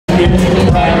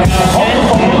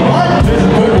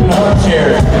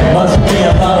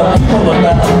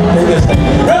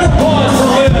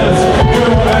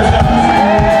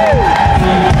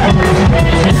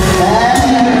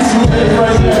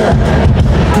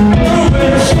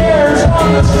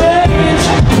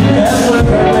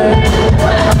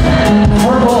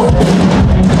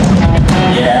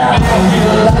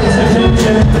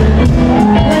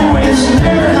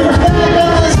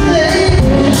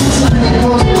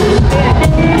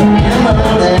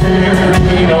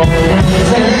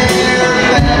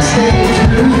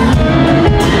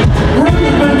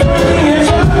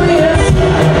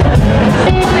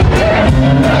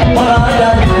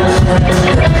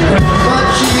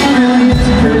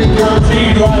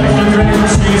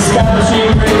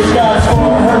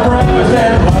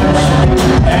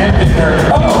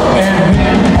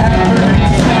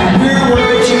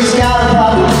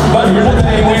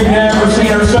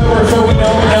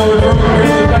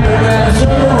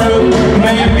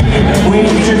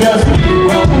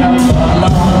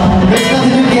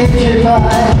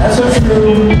That's so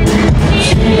true.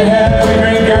 She's a heavy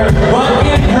drinker, but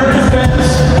in her defense,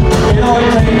 it only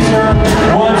takes her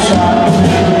one shot to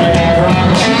get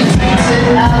drunk. She thinks it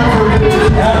out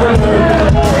of her.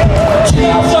 She's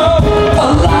also a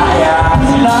liar.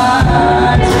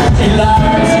 She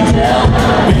lies to tell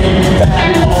me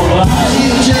that whole life.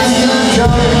 She's just a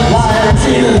drunk liar.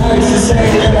 She likes to say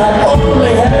that I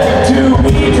only had 2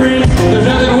 wee drinks. There's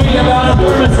nothing wee about a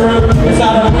thermos room. It's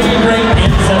not a wee drink,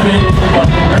 it's a bit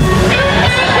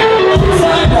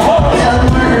outside the horse.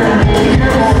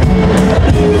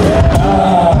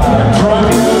 Drunk,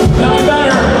 nothing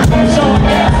better. So I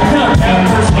guess I'm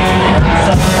never scared.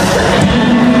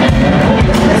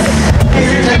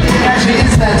 Actually,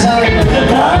 it's that time. Is it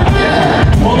time?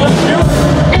 Yeah. Well, let's do it.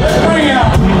 Let's bring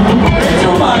out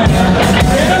Rachel Meyer,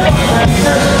 Anna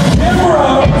Buckminster, Tim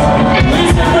Rhodes,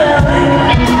 Lisa Berry,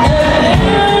 and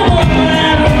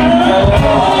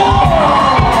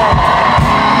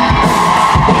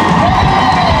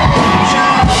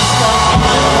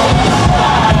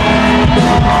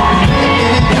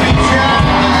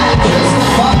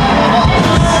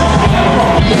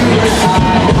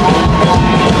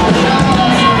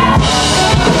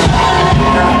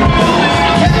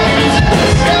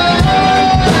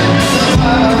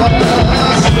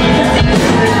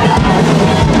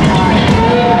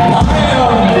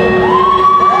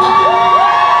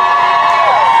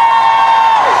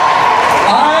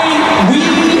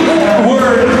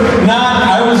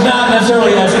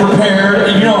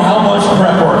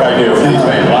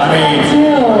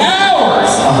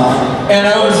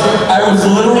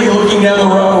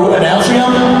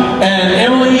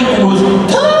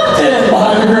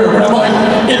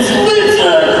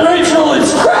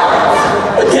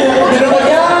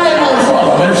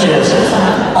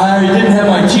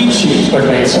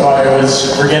so I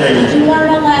was forgetting. Did you learn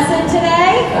a lesson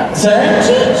today? Say?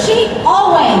 Cheat sheet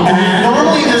always.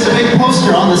 Normally there's a big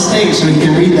poster on the stage so you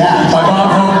can read that. My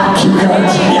mom wrote cue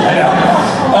cards. Yeah, I know.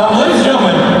 Ladies and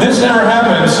gentlemen, this never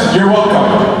happens. You're welcome.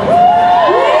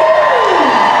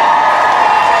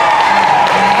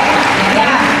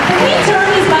 Yeah. Can we turn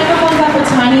these microphones up a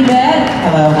tiny bit?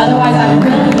 Hello. Otherwise I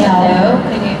will yell.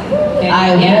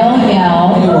 I will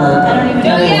yell. It'll work. I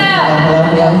don't even know.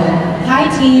 Hello.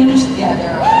 Hi teams. Yeah,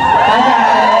 they're hi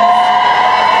guys.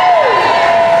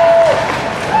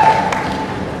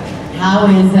 How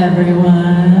is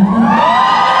everyone?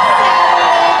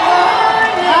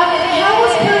 How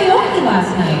was karaoke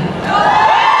last night?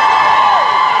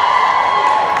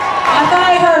 I thought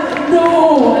I heard no.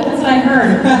 That's what I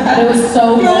heard. But it was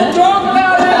so good. Don't talk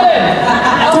about it!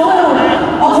 Don't.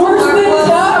 Worse things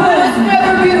happen.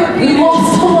 Never be repeated. We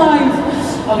lost a life.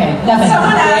 Okay, definitely.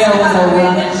 Someone asked about the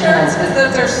weight insurance because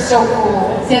those are so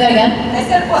cool. Say that again. I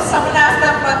said, well, someone asked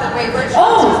them about the weight insurance.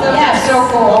 Oh, those yes. are so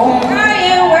cool. Where are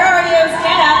you? Where are you?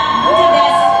 Stand up. Who did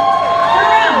this? Turn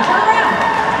around. Turn around.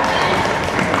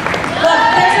 Look,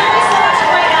 there's only so much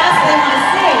great ass they want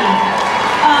to see.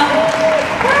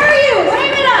 Where are you?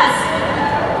 Wave at us.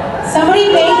 Somebody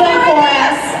made them for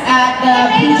us at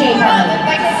the PJ party.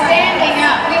 Like standing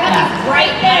up. We have these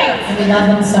right there. And we love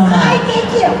them so much. Hi,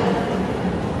 thank you.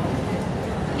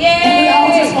 Yay! And we all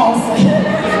just fall asleep.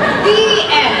 The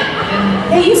end.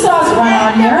 Hey, you saw us run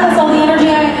on here. That's all the energy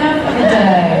I have for the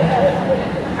day.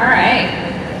 All right.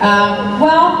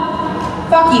 Well,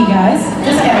 fuck you guys.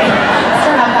 Just kidding. Let's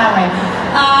start off that way.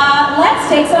 Let's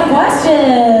take some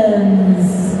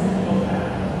questions.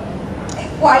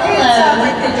 Why do you sound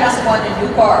like they just won a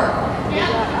new car?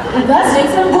 Let's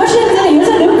take some questions, and here's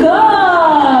a new car.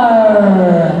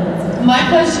 my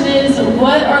question is,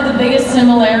 what are the biggest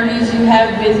similarities you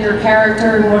have with your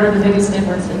character, and what are the biggest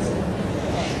differences?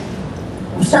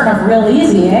 We're starting off real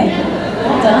easy, eh?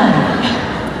 Well done.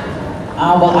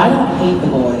 Well, I don't hate the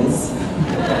boys.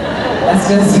 let's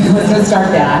just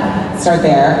start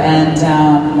there. And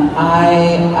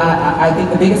I think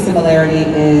the biggest similarity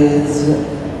is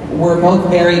we're both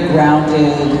very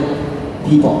grounded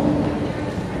people.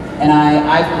 And I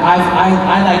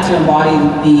like to embody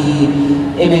the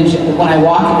image when I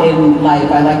walk in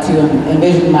life. I like to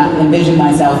envision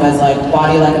myself as like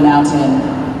body like a mountain,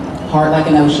 heart like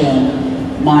an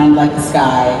ocean, mind like the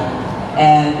sky.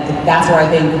 And that's where I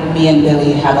think me and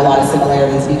Billy have a lot of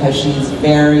similarities, because she's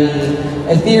very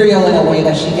ethereal in a way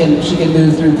that she can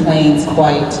move through planes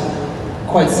quite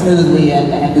smoothly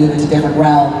and move into different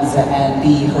realms and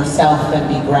be herself and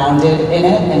be grounded in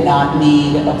it and not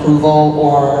need approval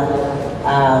or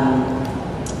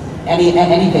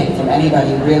anything from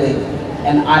anybody, really.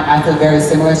 And I feel very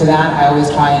similar to that. I always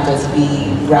try and just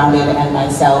be grounded and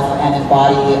myself and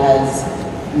embody as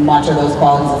much of those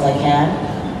qualities as I can.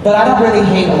 But I don't really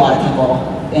hate a lot of people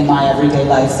in my everyday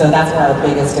life, so that's where our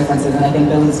biggest difference is, and I think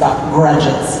Billy's got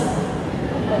grudges.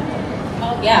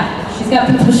 Oh yeah, she's got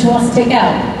people she wants to take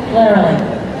out, literally.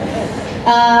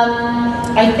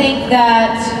 I think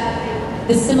that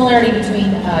the similarity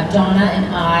between Donna and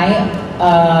I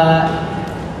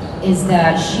is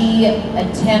that she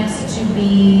attempts to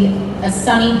be a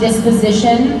sunny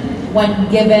disposition. When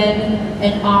given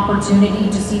an opportunity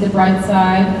to see the bright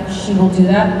side, she will do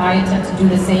that. I attempt to do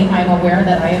the same. I'm aware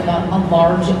that I have a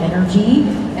large energy,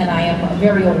 and I am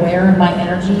very aware of my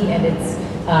energy and its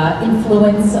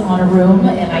influence on a room,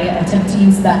 and I attempt to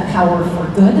use that power for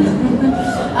good.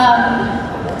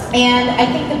 And I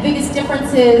think the biggest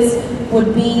differences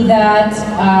would be that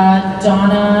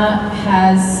Donna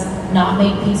has not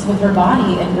made peace with her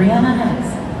body, and Briana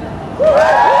has.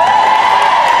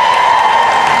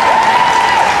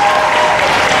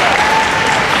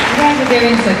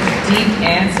 Giving such deep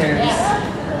answers.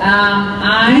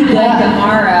 I, like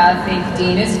Amara, think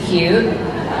Dean is cute.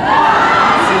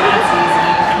 So that's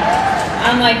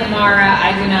easy. Unlike Amara,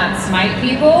 I do not smite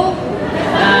people.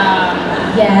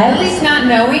 Yes. At least not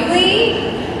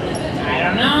knowingly. I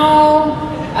don't know.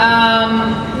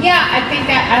 Yeah, I think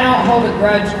I don't hold a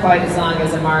grudge quite as long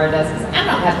as Amara does, because I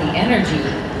don't have the energy.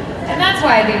 And that's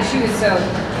why I think she was so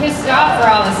pissed off for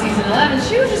all of season 11.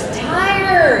 She was just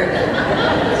tired.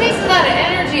 It takes a lot of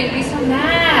energy to be so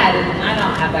mad, and I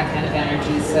don't have that kind of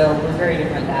energy, so we're very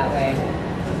different that way.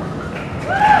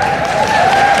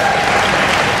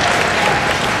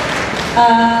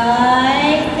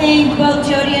 I think both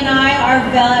Jody and I are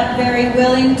very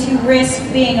willing to risk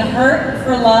being hurt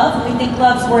for love. We think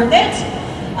love's worth it.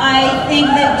 I think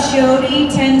that Jody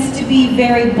tends to be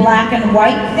very black and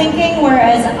white thinking,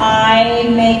 whereas I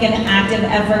make an active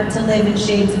effort to live in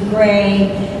shades of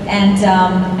gray and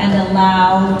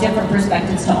allow different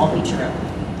perspectives to all be true.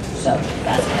 So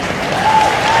that's it.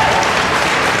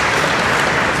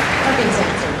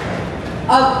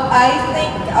 I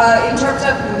think in terms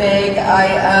of Meg,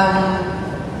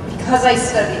 because I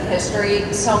studied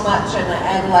history so much and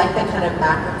I like the kind of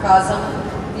macrocosm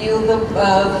view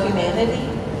of humanity.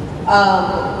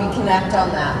 We connect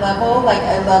on that level. Like,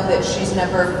 I love that she's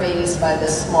never fazed by the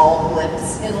small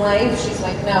blips in life. She's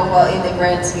like, no, well, in the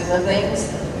grand scheme of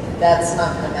things, that's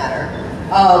not going to matter.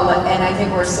 And I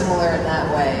think we're similar in that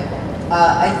way.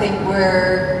 I think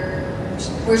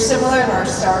we're similar in our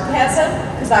sarcasm,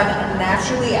 because I'm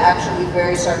naturally actually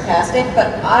very sarcastic, but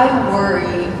I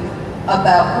worry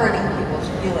about hurting people's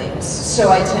feelings. So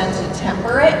I tend to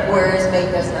temper it, whereas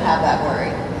Meg doesn't have that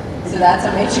worry. So that's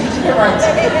a major difference.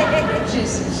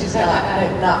 She's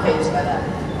not fazed by that.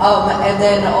 And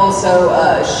then also,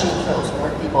 she kills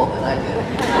more people than I do.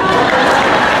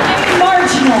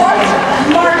 Marginally.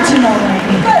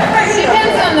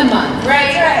 Depends on the month,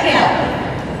 right? Yeah.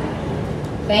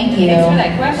 Thank you. Thanks for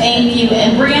that question. Thank you.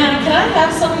 And Briana, can I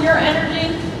have some of your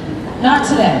energy? Not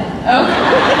today. Okay.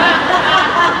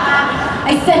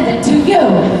 I send it to you.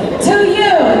 To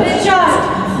you. It's just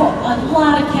a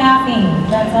lot of caffeine.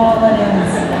 That's all it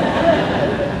is.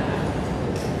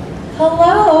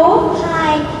 Hello.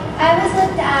 Hi. I was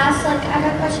like to ask, I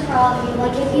got a question for all of you.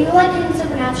 Like, if you in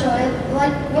Supernatural,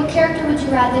 what character would you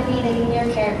rather be than your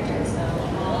characters?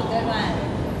 Good one.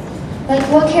 Like,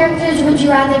 what characters would you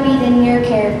rather be than your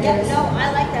characters? Yeah, no,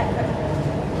 I like that question.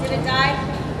 Did it die?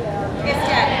 It's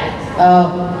dead. Oh.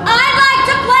 I'd like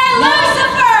to play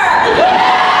Lucifer!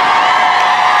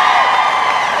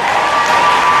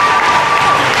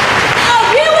 Oh,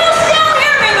 you will still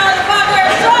hear me,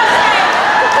 motherfuckers! Trust me!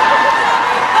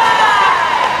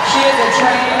 She is a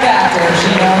trained actor. She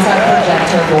knows how to project.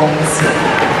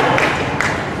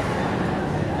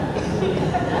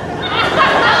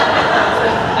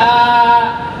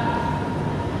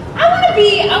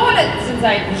 Since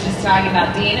I was just talking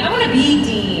about Dean, I want to be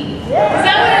Dean. Because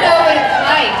I want to know what it's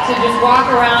like to just walk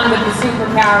around with the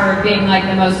superpower of being like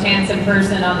the most handsome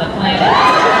person on the planet.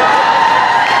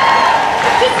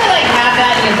 Just to like have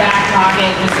that in your back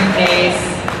pocket just in case.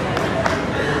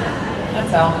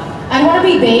 That's all. I want to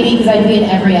be Baby because I'd be in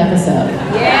every episode.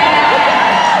 Yeah!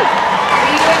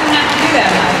 You wouldn't have to do that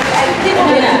much.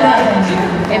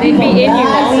 Yeah. And they'd be in you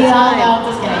all the time. No,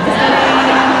 just kidding.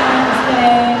 Just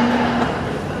kidding.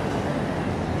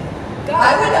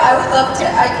 I would love to,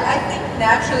 I think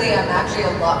naturally I'm actually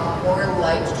a lot more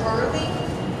like Charlie,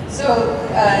 so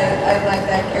I like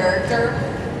that character,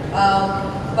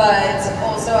 but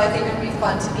also I think it would be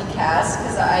fun to be Cass,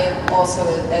 because I am also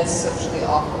as socially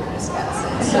awkward as Cass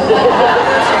is, so like,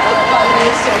 there's a fun way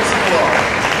to explore.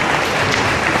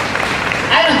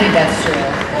 I don't think that's true.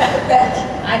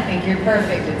 I think you're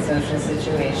perfect in social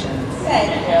situations.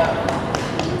 Thank you.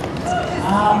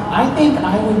 I think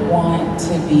I would want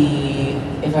to be,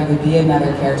 if I could be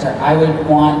another character, I would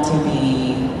want to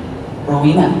be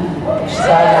Rowena. She's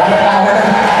got a lot of power.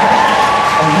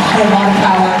 A lot of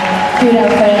power. Cute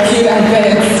outfits. Cute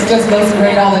outfits. Just looks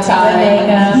great all the time.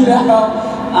 You know?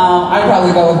 I'd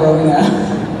probably go with Rowena.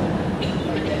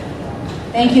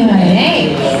 Thank you, honey.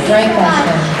 Hey, Great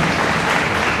question.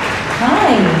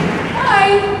 Hi.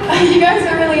 Hi, you guys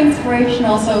are really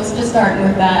inspirational, so it's just starting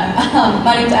with that.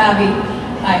 My name's Abby.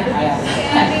 Hi.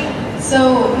 Hi.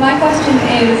 So my question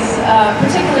is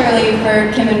particularly for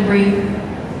Kim and Bree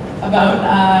about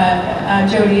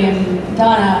Jodie and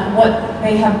Donna, what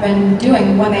they have been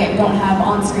doing when they don't have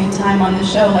on-screen time on the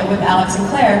show, like with Alex and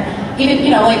Claire. Even, you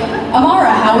know, like,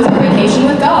 Amara, how was your vacation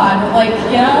with God? Like,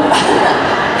 you know?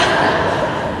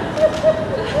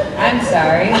 I'm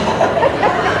sorry.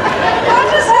 What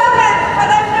just happened? But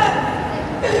I'm not.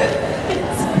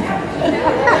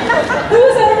 Who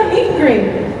was at our meet and greet?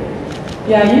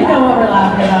 Yeah, you know what we're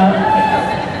laughing about.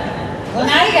 Well,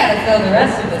 now you gotta fill the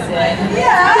rest of this in.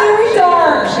 Yeah. Very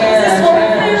dark. Share.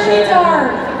 Very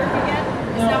dark.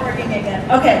 It's not working again.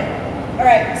 Okay. All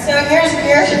right. So here's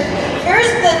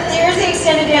the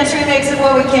extended dance remix of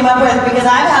what we came up with, because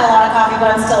I've had a lot of coffee,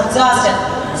 but I'm still exhausted.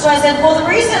 So I said, well, the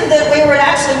reason that Wayward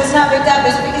actually was not picked up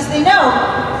is because they know.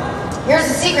 Here's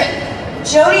the secret.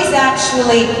 Jodie's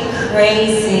actually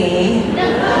crazy.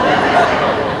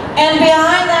 And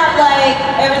behind that, like,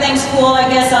 everything's cool, I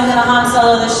guess I'm gonna Han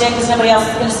Solo this shit because nobody else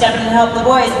is gonna step in and help the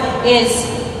boys, is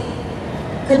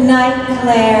good night,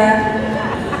 Claire.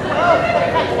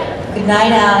 Good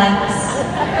night, Alex.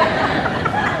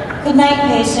 Good night,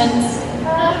 Patience.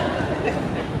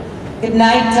 Good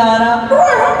night, Donna.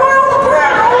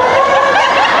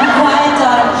 Be quiet,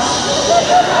 Donna.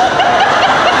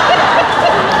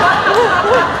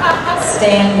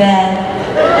 Stay in bed.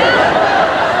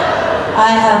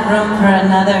 I have room for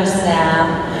another Sam.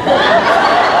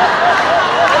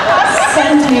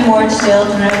 Send me more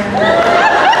children.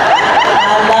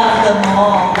 I love them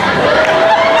all.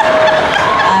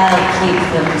 I'll keep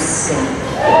them safe.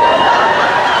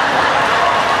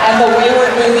 And the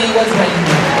Wayward movie was written.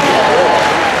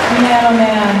 No,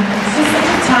 man. It's just such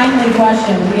a timely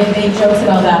question. We have made jokes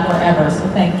about that forever, so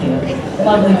thank you.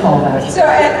 Lovely callback. So,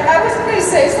 and I was going to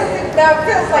say something that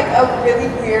feels like a really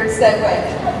weird segue.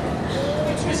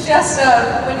 Which was just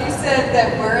when you said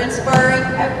that we're inspiring,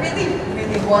 I really,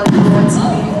 really want to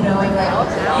leave knowing that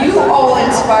you all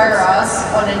inspire us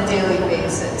on a daily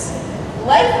basis.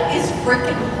 Life is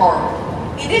freaking hard.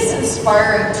 It is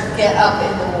inspiring to get up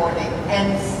in the morning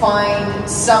and find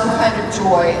some kind of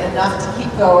joy enough to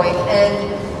keep going.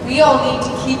 And we all need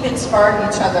to keep inspiring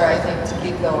each other, I think, to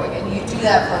keep going. And you do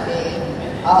that for me,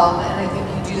 and I think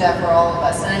you do that for all of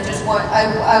us. And I just want,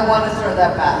 I want to throw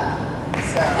that back.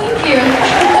 So. Thank you.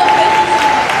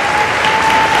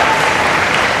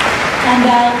 And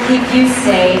I'll keep you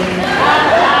safe.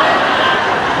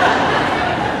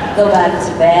 Go back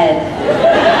to bed.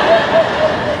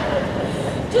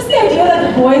 Just the idea that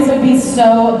the boys would be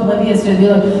so oblivious to it, be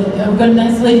like, I've got a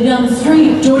nice lady down the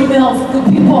street, Jodie Mills, good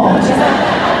people. She's like,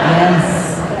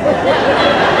 yes.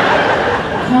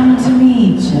 Come to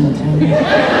me, children.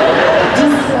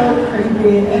 Just so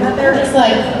creepy. And then they're just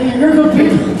like, you're good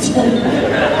people.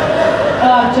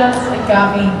 It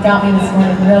got me this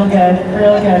morning. Real good,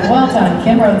 real good. Well done.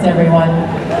 Kim Rhodes, everyone.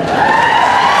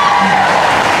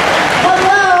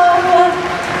 Hello.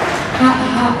 Hi.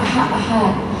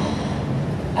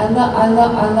 I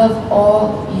love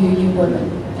all you women,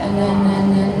 and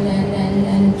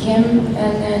then Kim,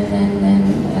 and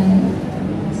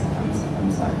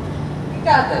I'm sorry. You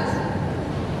got this.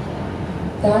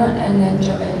 Donna, and then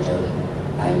Jodie.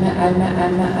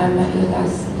 met you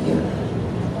last year,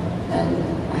 and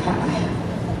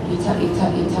you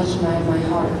touched my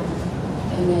heart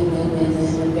in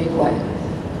a big way.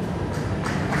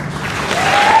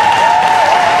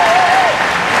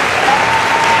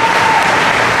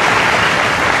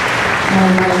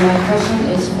 My question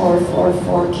is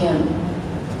for Kim.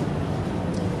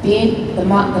 Being the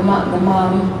mom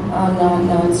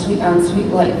on Sweet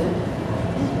Life.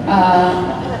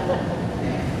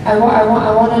 I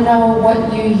want to know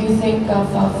what you think of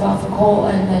Cole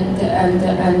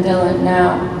and Dylan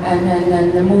now, and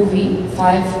then the movie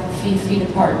 5 Feet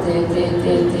Apart.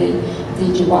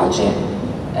 Did you watch it?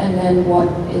 And then what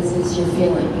is your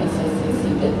feeling if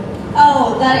you did?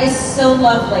 Oh, that is so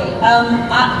lovely.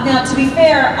 Now, to be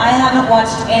fair, I haven't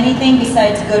watched anything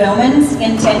besides Good Omens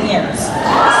in 10 years.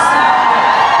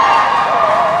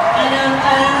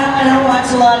 I don't watch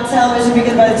a lot of television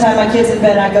because by the time my kid's in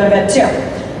bed, I go to bed too.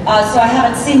 So I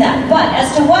haven't seen that. But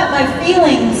as to what my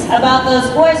feelings about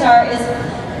those boys are is,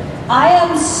 I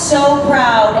am so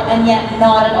proud and yet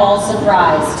not at all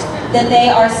surprised that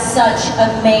they are such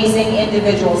amazing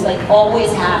individuals, like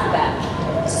always have been.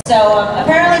 So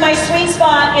apparently my sweet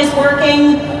spot is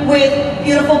working with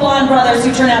beautiful blonde brothers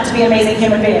who turn out to be amazing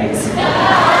human beings.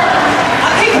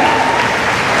 I'll keep it.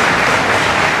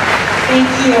 Thank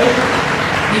you.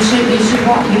 You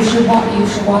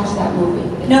should watch that movie.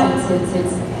 No.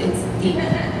 It's deep.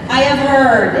 I have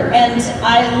heard, and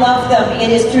I love them. It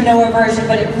is through no aversion,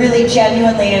 but it really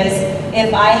genuinely is.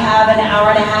 If I have an hour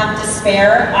and a half to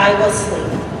spare, I will sleep.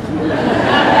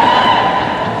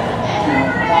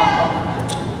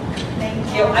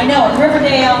 Thank you. I know, in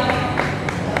Riverdale,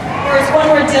 there was one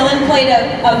where Dylan played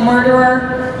a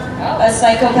murderer, a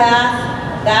psychopath.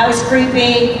 That was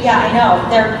creepy. Yeah, I know.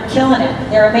 They're killing it.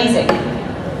 They're amazing.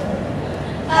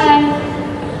 Hi.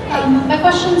 My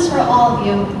question is for all of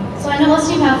you. So I know most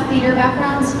of you have theater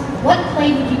backgrounds. What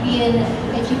play would you be in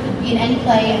if you could be in any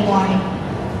play, and why?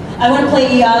 I want to play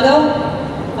Iago.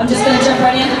 I'm just going to jump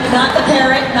right in. Not the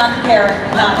parrot, not the parrot,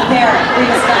 not the parrot.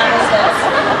 We've established this.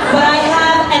 But I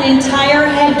have an entire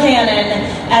headcanon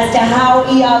as to how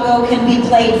Iago can be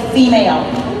played female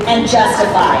and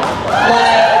justified.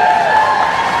 Like,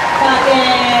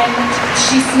 fucking,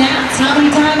 she snaps. How many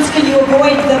times can you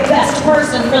avoid the best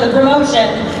person for the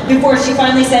promotion before she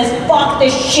finally says, fuck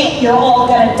this shit, you're all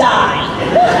gonna die?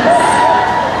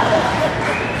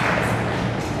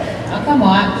 I'll come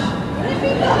watch.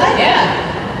 Yeah.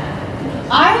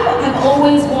 I have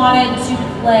always wanted to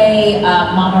play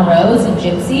Mama Rose and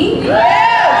Gypsy.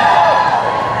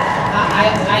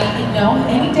 You know,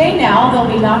 any day now they'll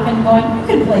be knocking, going, you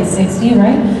can play 60,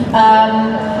 right?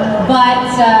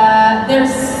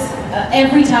 There's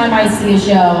every time I see a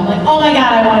show, I'm like, oh my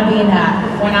God, I want to be in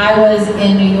that. When I was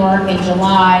in New York in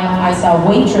July, I saw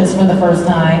Waitress for the first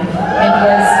time and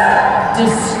was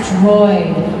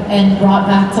destroyed and brought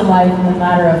back to life in a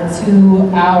matter of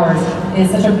 2 hours.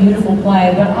 It's such a beautiful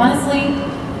play, but honestly,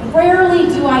 rarely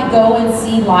do I go and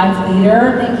see live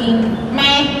theater thinking,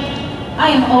 meh. I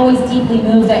am always deeply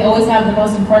moved. I always have the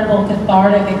most incredible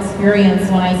cathartic experience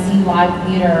when I see live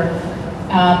theater.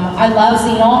 I love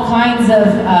seeing all kinds of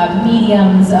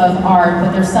mediums of art,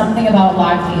 but there's something about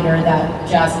live theater that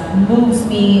just moves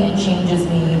me and changes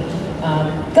me.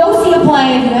 Go see a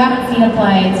play if you haven't seen a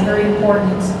play. It's very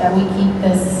important that we keep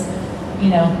this, you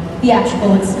know,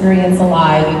 theatrical experience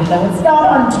alive, even though it's not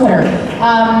on Twitter.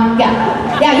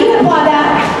 Yeah, you can applaud that.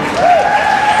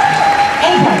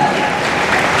 Anytime.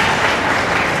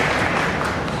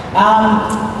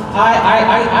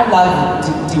 I love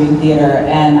doing theater,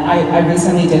 and I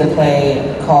recently did a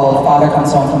play called Father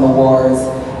Comes Home from the Wars,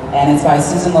 and it's by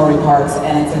Susan Laurie Parks,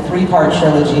 and it's a 3-part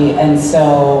trilogy, and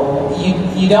so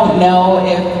you don't know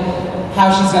how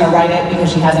she's going to write it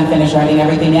because she hasn't finished writing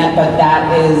everything yet, but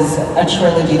that is a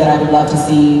trilogy that I would love to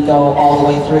see go all the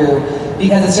way through,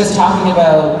 because it's just talking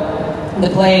about the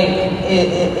play.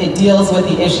 It deals with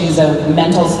the issues of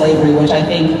mental slavery, which I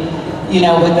think, you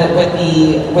know, with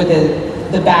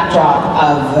the backdrop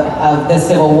of the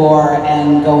Civil War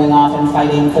and going off and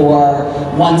fighting for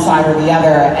one side or the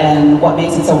other, and what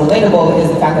makes it so relatable is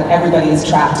the fact that everybody is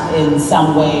trapped in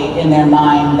some way in their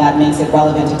mind that makes it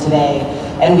relevant to today.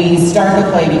 And we start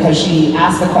the play because she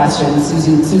asked the question,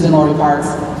 Susan Laurie Parks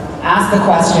asked the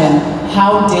question,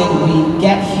 how did we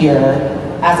get here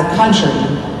as a country?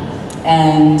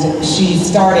 And she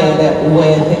started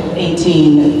with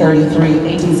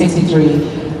 1863,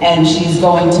 and she's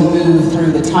going to move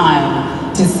through the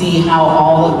time to see how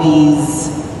all of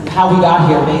how we got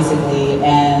here, basically.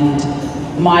 And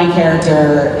my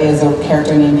character is a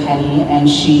character named Penny, and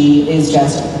she is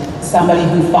just somebody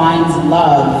who finds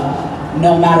love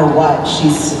no matter what.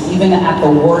 She's, even at the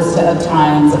worst of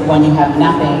times when you have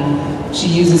nothing, she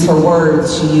uses her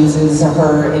words, she uses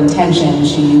her intention,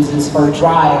 she uses her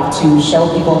drive to show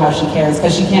people how she cares,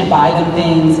 because she can't buy them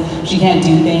things, she can't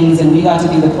do things, and we got to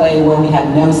do the play where we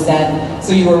had no set,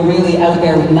 so you were really out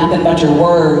there with nothing but your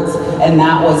words, and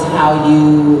that was how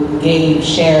you gave,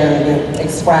 shared,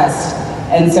 expressed.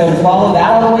 And so to follow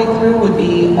that all the way through would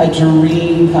be a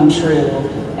dream come true.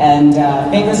 And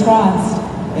fingers crossed,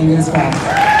 fingers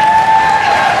crossed.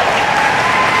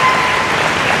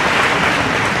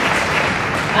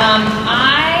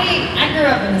 I grew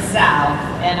up in the South,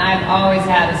 and I've always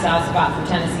had a soft spot for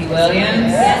Tennessee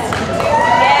Williams. Yes, you do.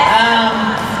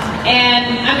 Yes. And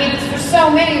I mean, it's for so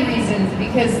many reasons,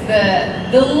 because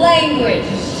the language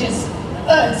is just,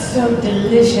 it's so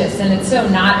delicious, and it's so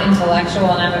not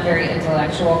intellectual, and I'm a very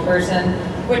intellectual person,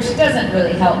 which doesn't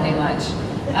really help me much.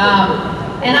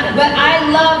 But I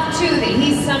love, too, that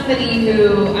he's somebody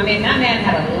who, I mean, that man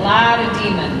had a lot of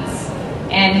demons.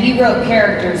 And he wrote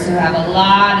characters who have a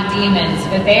lot of demons,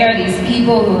 but they are these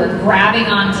people who are grabbing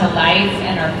onto life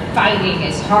and are fighting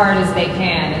as hard as they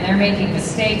can. And they're making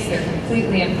mistakes, they're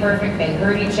completely imperfect, they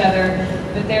hurt each other.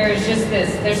 But there's just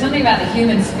this, there's something about the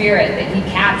human spirit that he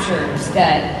captures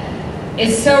that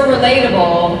is so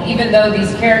relatable, even though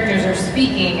these characters are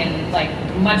speaking in like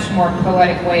much more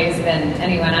poetic ways than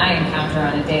anyone I encounter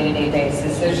on a day-to-day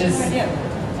basis. There's just...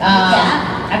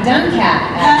 I've done Cat,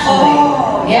 actually.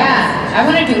 Oh, yeah, I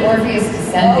want to do Orpheus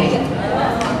Descending.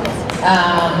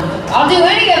 I'll do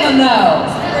any of them though.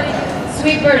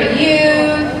 Sweet Bird of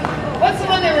Youth. What's the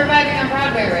one they're reviving on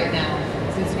Broadway right now?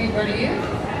 Is it Sweet Bird of Youth?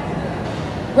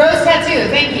 Rose Tattoo,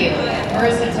 thank you.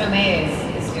 Marissa Tomei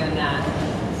is doing that.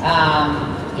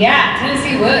 Yeah,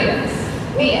 Tennessee Williams.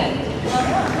 The end.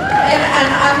 And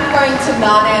I'm going to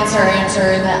not answer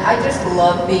in that I just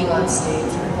love being on stage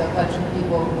with a bunch of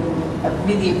people who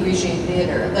really appreciate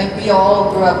theater. Like, we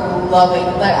all grew up loving,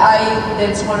 like,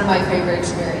 it's one of my favorite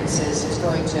experiences is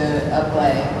going to a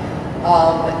play.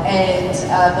 And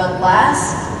the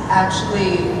last,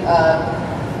 actually,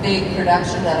 big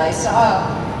production that I saw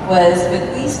was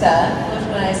with Lisa, was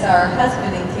when I saw her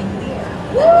husband in King Lear.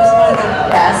 That was one of the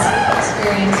best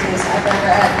experiences I've ever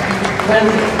had. He was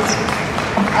brilliant.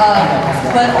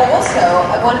 But also,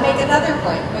 I want to make another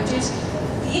point, which is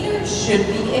theater should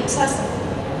be accessible.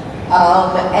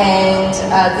 And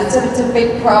it's a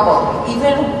big problem.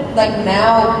 Even like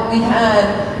now, we had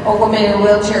a woman in a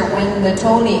wheelchair win the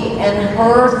Tony, and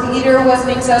her theater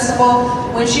wasn't accessible.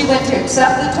 When she went to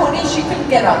accept the Tony, she couldn't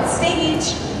get on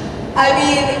stage. I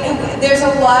mean, there's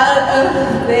a lot of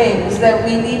things that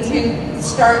we need to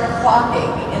start clocking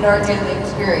in our daily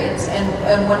experience.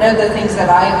 And one of the things that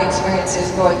I've experienced is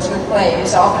going to a play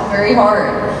is often very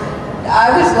hard.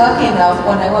 I was lucky enough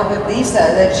when I went with Lisa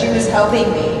that she was helping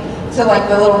me to like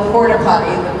the little porta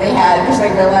potty that they had, because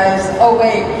they realized, oh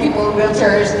wait, people in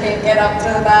wheelchairs can't get up to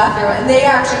the bathroom, and they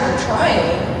actually were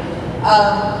trying,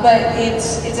 but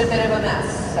it's a bit of a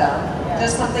mess. So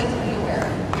just something to be aware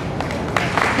of.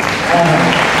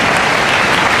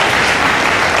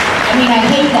 I mean, I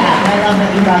hate that, but I love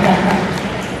that you brought that up.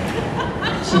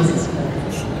 Jesus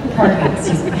Christ. Pardon me,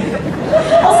 excuse me.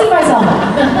 I'll see myself.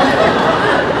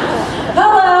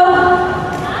 Hello.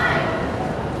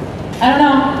 I don't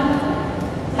know.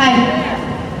 Hi.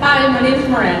 Hi, my name is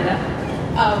Miranda.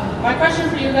 My question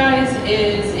for you guys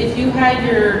is, if you had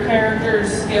your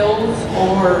character's skills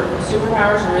or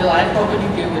superpowers in real life, what would you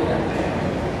do with them?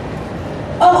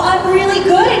 Oh, I'm really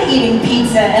good at eating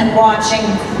pizza and watching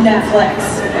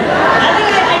Netflix. I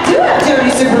think I do have Jody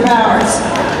superpowers.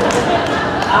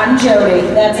 I'm Jody,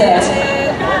 that's it.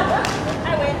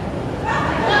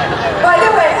 By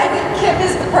the way, I think Kim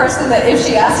is the person that if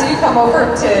she asks you to come over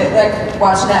to like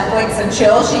watch Netflix and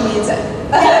chill, she means it.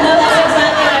 Yeah, no, that's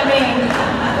exactly what I mean.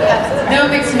 No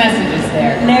mixed messages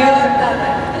there. No.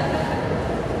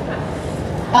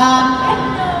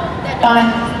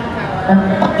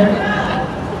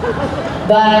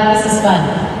 But this is fun.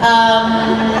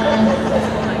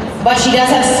 But she does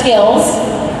have skills,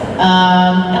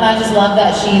 and I just love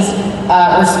that she's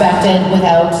respected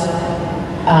without,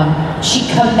 she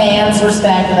commands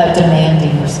respect without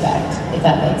demanding respect, if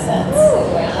that makes sense.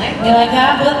 Ooh, I like that. You're like,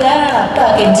 I put that on a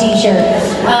fucking t-shirt.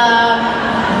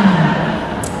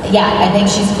 Yeah, I think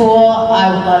she's cool.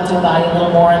 I would love to embody a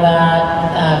little more of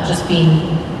that, just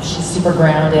being, she's super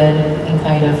grounded in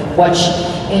kind of what she,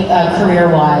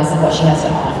 career-wise, and what she has to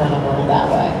offer the world that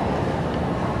way.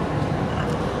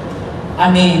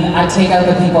 I mean, I take out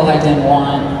the people I didn't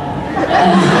want,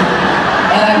 and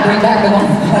I bring back the ones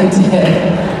that I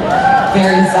did,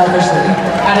 very selfishly.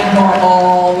 I'd ignore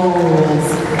all the rules,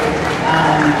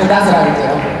 but that's what I would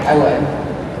do. I would.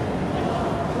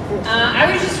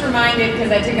 I was just reminded,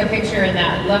 because I took a picture in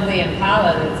that lovely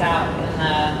Impala that's out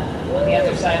on the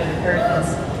other side of the curtains.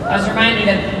 I was reminded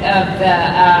of the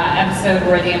episode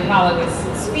where the Impala was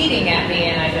speeding at me,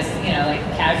 and I just, like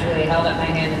casually held up my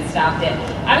hand and stopped it.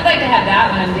 I would like to have that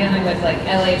when I'm dealing with like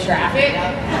LA traffic.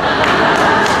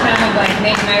 Just kind of like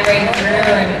make my way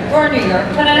through, or New York,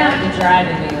 but I don't have to drive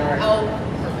in New York.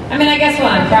 I mean, I guess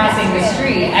while I'm crossing the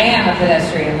street, I am a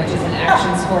pedestrian, which is an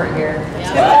action sport here.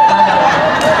 So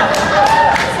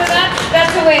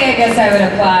that's the way I guess I would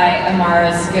apply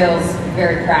Amara's skills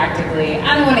very practically.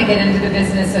 I don't want to get into the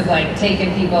business of like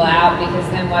taking people out, because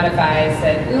then what if I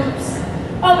said, oops?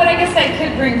 Oh, but I guess I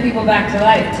could bring people back to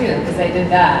life too, because I did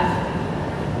that.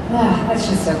 That's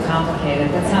just so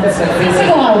complicated. That sounds so busy. It's like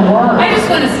a lot of work. I just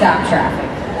want to stop traffic.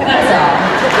 That's all.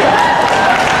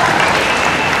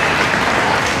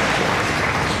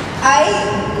 I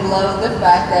love the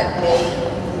fact that Meg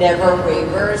never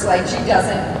wavers, like she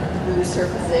doesn't lose her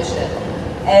position.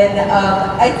 And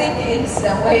I think in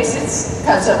some ways it's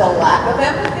because of a lack of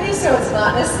empathy, so it's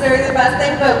not necessarily the best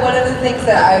thing, but one of the things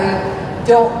that I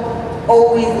don't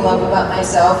always love about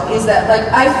myself is that like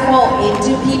I fall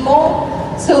into people.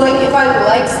 So like if I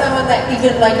like someone, that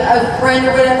even like a friend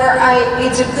or whatever,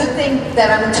 it's a good thing that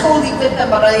I'm totally with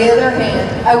them, but on the other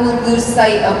hand, I will lose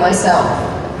sight of myself.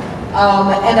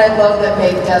 And I love that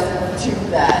Meg doesn't do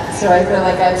that. So I feel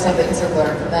like I have something to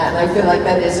learn from that. And I feel like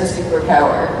that is a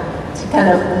superpower, to kind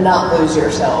of not lose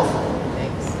yourself.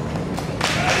 Thanks.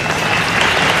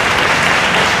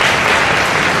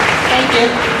 Thank you.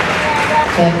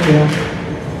 Thank you.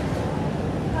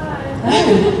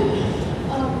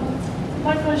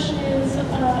 My question is, if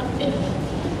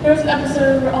there was an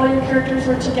episode where all your characters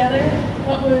were together,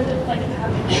 what would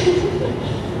happen?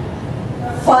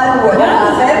 Fun would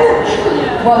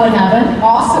happen. What would happen?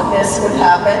 Awesomeness would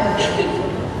happen.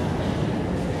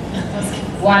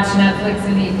 Watch Netflix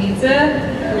and eat pizza?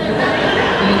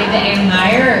 Do we need to aim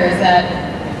higher, or is that,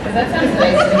 because that sounds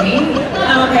nice to me.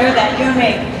 I'm okay with that, you and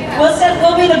me.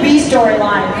 We'll be the B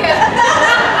storyline.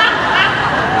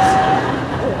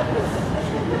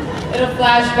 It'll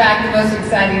flash back, the most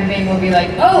exciting thing will be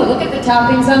like, oh, look at the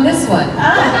toppings on this one.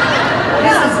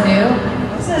 This is new.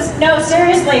 No,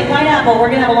 seriously, pineapple, we're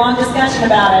going to have a long discussion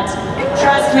about it.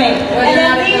 Trust me. Well, and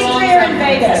then these three are in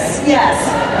Vegas. Yes.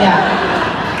 Yeah.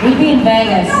 We'd be in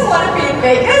Vegas. You don't want to be in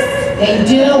Vegas. They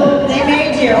do. They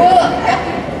made you. Well,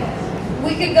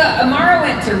 we could go, Amara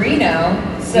went to Reno,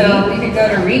 so we could go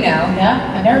to Reno.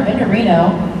 Yeah, I've never been to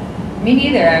Reno. Me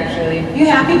neither, actually. You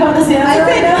happy about this answer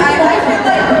right now? I feel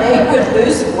like Meg would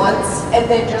lose once and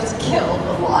then just kill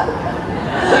a lot of them.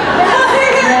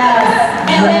 Yes.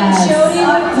 And then Jody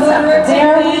would put her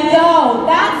There we go.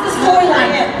 That's the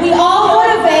storyline. We all go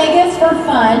to Vegas for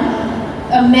fun.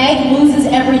 Meg loses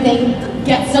everything,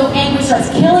 gets so angry, starts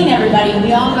killing everybody.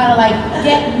 We all gotta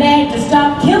get Meg to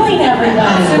stop killing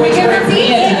everybody. So we can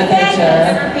repeat it in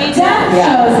Vegas. Dad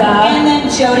shows up. And then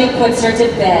Jody puts her to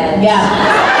bed. Yeah.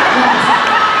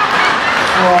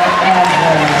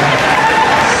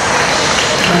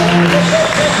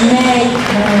 Meg.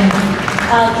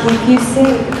 I'll keep you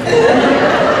safe.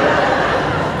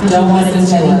 Did you want a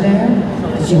teddy bear?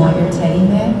 Did you want your teddy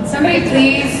bear? Somebody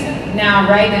please now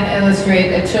write and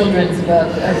illustrate a children's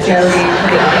book of Jody.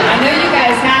 I know you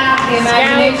guys have the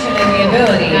imagination and the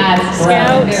ability. That's to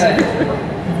do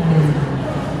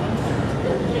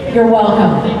it. You're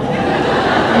welcome.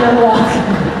 You're welcome.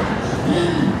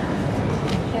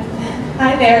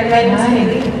 Hi there, my name is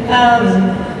Haley.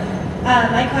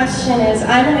 My question is,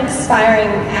 I'm an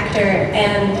aspiring actor,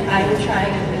 and I'm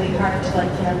trying really hard to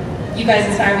you guys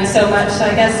inspire me so much, so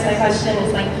I guess my question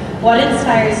is what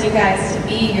inspires you guys to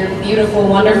be your beautiful,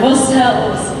 wonderful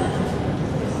selves?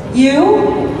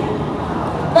 You?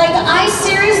 I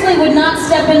seriously would not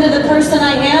step into the person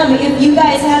I am if you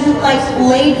guys hadn't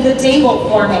laid the table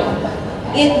for me.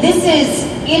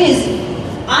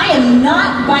 I am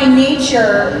not by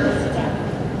nature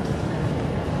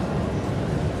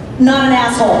not an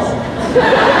asshole.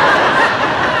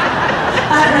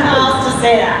 I don't know how else to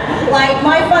say that.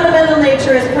 My fundamental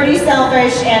nature is pretty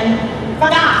selfish and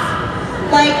fuck off.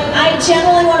 I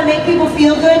generally want to make people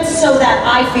feel good so that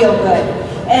I feel good.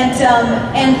 And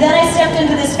then I stepped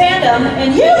into this fandom,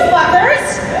 and you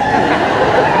fuckers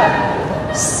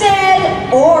said,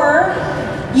 or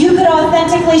you could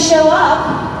authentically show up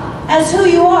as who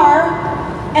you are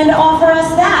and offer us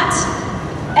that.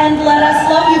 And let us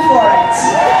love you for it.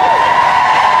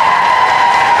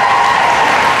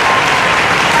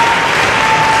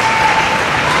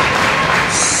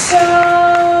 So,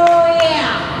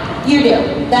 yeah, you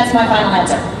do. That's my final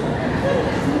answer.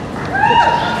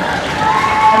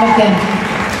 McKim.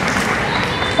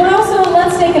 But also,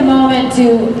 let's take a moment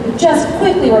to just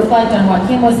quickly reflect on what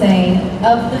Kim was saying,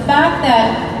 of the fact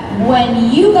that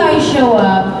when you guys show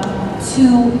up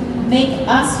to make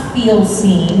us feel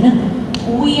seen,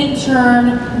 we in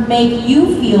turn make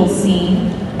you feel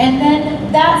seen, and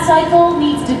then that cycle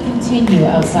needs to continue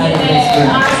outside of this room.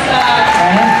 Right?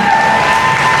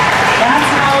 That's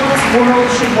how this world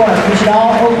should work. We should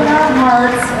all open our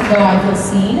hearts and go, I feel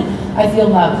seen, I feel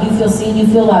loved. You feel seen, you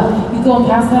feel loved. You go and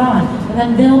pass that on, and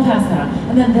then they'll pass that on,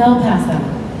 and then they'll pass that on.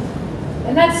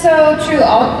 And that's so true.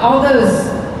 All those,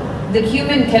 the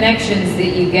human connections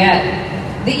that you get,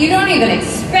 that you don't even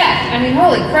expect. I mean,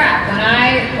 holy crap, when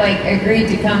I agreed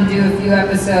to come do a few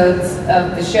episodes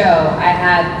of the show, I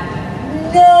had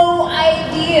no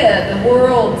idea the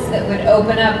worlds that would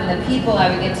open up and the people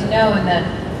I would get to know, and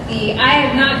I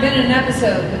have not been in an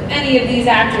episode with any of these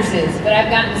actresses, but I've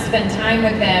gotten to spend time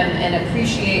with them and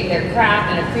appreciate their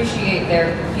craft and appreciate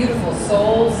their beautiful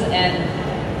souls. And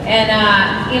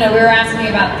you know, we were asking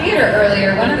about theater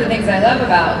earlier. One of the things I love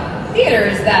about theater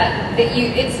is that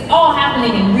it's all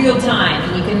happening in real time,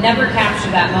 and you can never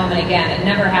capture that moment again. It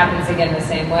never happens again the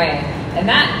same way. And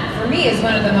that, for me, is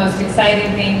one of the most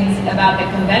exciting things about the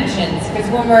conventions, because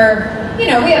when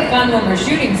we have fun when we're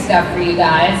shooting stuff for you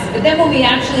guys, but then when we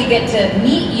actually get to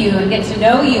meet you and get to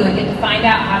know you and get to find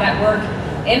out how that work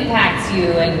impacts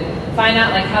you and find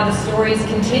out how the stories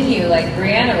continue, like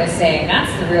Briana was saying,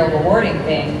 that's the real rewarding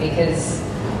thing, because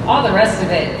all the rest of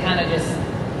it kind of just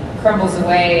crumbles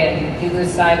away and you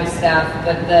lose sight of stuff,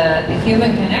 but the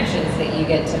human connections that you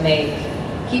get to make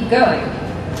keep going.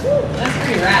 That's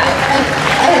pretty rad.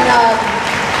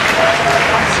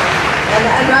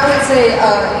 And I would say,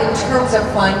 in terms of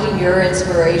finding your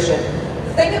inspiration,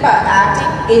 the thing about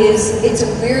acting is it's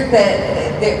weird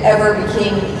that there ever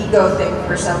became an ego thing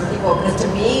for some people, because to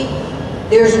me,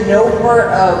 there's no part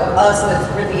of us that's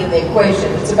really in the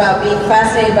equation. It's about being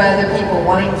fascinated by other people,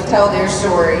 wanting to tell their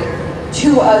story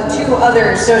to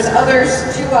others. So it's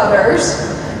others to others,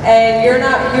 and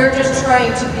you're just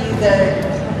trying to be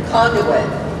the conduit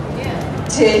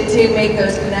to make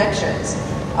those connections.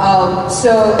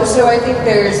 So I think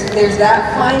there's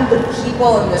that. Find the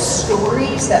people and the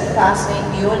stories that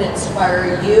fascinate you and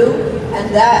inspire you,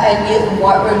 and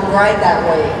ride that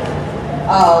wave.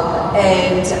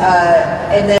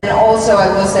 And then also I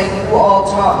will say, you all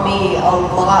taught me a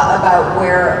lot about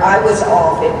where I was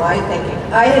off in my thinking.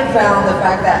 I had found the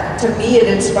fact that, to me, it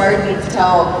inspired me to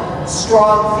tell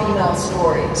strong female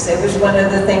stories. It was one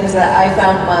of the things that I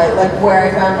found where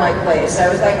I found my place. I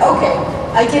was like, okay,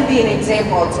 I can be an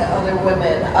example to other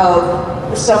women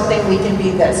of something we can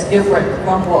be that's different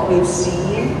from what we've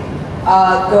seen.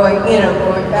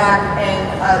 Going back,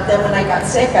 and then when I got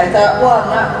sick, I thought, well, I'm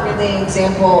not really an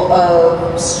example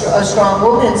of a strong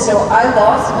woman, so I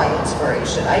lost my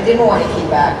inspiration. I didn't want to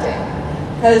keep acting,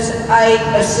 because I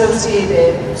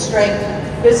associated strength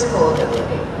with physical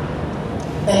ability.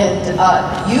 And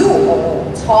you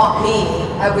all taught me,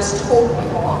 I was totally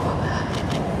wrong on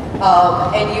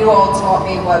that. And you all taught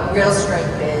me what real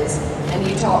strength is, and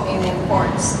you taught me the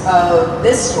importance of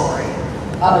this story,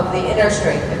 of the inner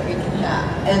strength that we can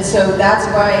have. And so that's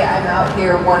why I'm out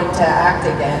here wanting to act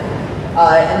again,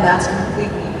 and that's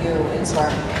completely you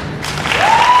inspiring me.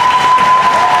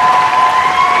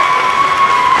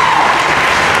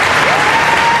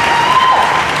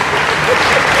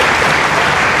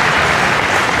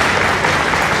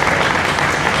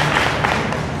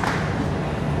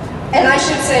 And I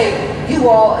should say, you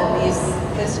all in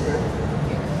this group.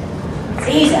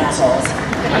 These assholes.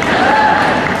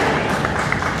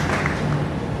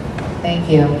 Thank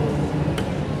you.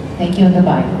 Thank you and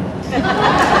goodbye.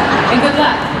 And good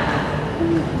luck.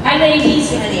 Hi, ladies.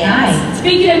 Hi.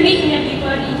 Speaking of meeting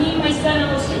everybody, me and my son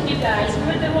almost hit you guys.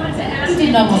 We're the ones that asked. You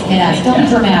didn't almost hit us. Don't be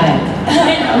dramatic.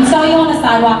 We saw you on the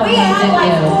sidewalk. We had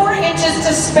like 4 inches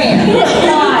to spare.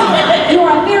 You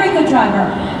are a very good driver.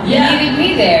 You needed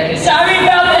me there. Sorry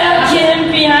about that,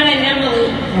 Kim, Briana, and Emily.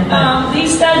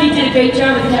 These studies, you did a great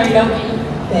job with karaoke.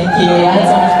 Thank you. That's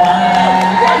so much fun.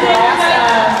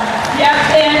 Yeah,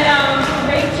 and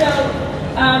Rachel,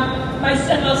 my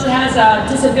son also has a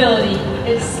disability.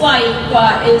 It's slight,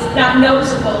 but it's not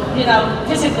noticeable,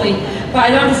 physically. But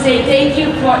I want to say thank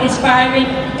you for inspiring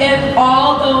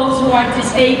all those who are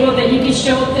disabled, that you can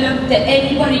show them that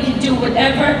anybody can do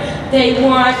whatever they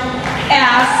want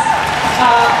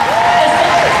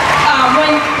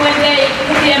when they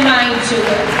put their mind to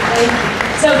it.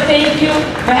 So thank you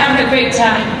for having a great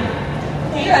time.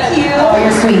 Thank you. Oh,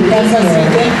 you're sweet. Thank you.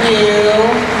 Thank you.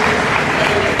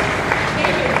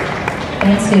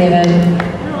 Thanks, David.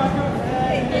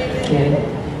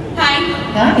 Hi.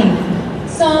 Hi.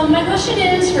 So So my question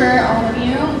is for all of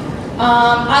you.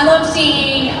 I love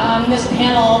seeing this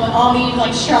panel with all these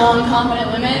like strong,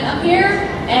 confident women up here,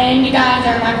 and you guys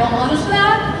are my role models for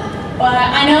that. But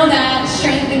I know that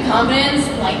strength and confidence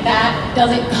like that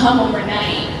doesn't come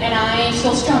overnight, and I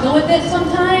still struggle with it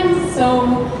sometimes. So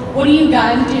what do you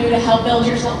guys do to help build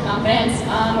your self-confidence,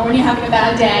 or when you're having a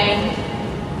bad day?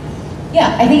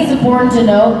 Yeah, I think it's important to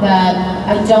note that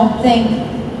I don't think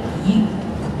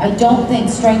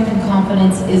strength and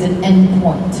confidence is an end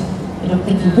point. I don't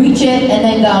think you reach it and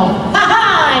then go,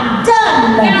 ha-ha, I'm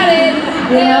done! Got it!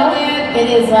 You know?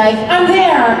 It is like, I'm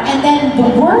there! And then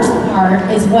the worst part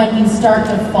is when you start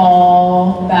to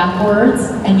fall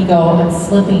backwards and you go, I'm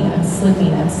slipping, I'm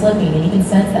slipping, I'm slipping, and you can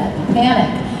sense that. You panic,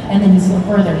 and then you slip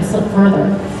further, you slip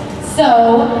further.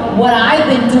 So, what I've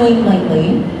been doing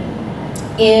lately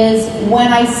is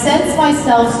when I sense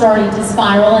myself starting to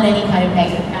spiral in any kind of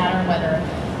negative pattern, whether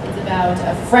it's about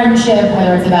a friendship,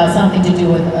 whether it's about something to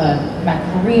do with my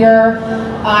career,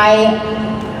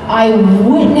 I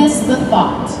witness the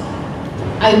thought.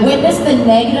 I witness the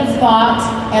negative thought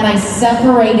and I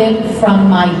separate it from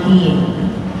my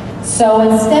being. So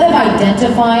instead of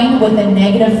identifying with the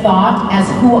negative thought as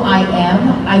who I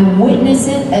am, I witness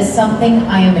it as something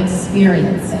I am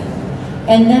experiencing.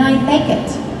 And then I thank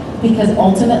it. Because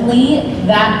ultimately,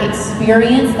 that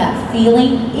experience, that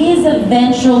feeling, is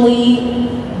eventually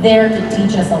there to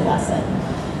teach us a lesson.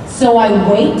 So I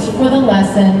wait for the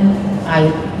lesson, I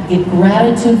give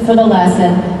gratitude for the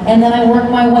lesson, and then I work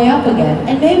my way up again.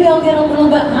 And maybe I'll get a little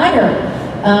bit higher,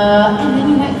 and then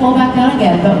you might fall back down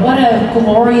again. But what a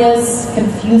glorious,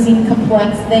 confusing,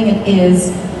 complex thing it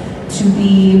is to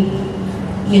be,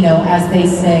 you know, as they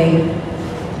say,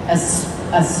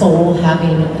 a soul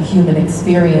having a human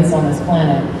experience on this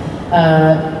planet.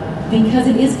 Because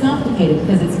it is complicated,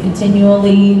 because it's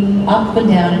continually up and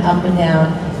down and up and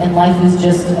down, and life is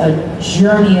just a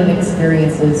journey of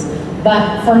experiences.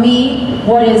 But for me,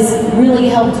 what has really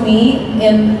helped me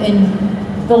in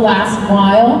the last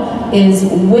while is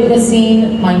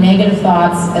witnessing my negative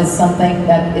thoughts as something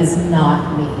that is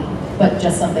not me, but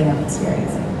just something I'm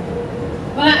experiencing.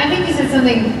 Well, I think you said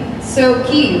something so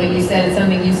key when you said it's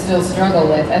something you still struggle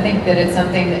with. I think that it's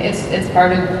something that it's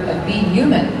part of being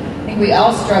human. I think we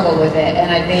all struggle with it,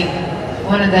 and I think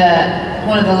one of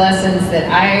the lessons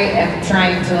that I am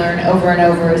trying to learn over and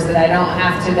over is that I don't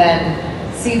have to then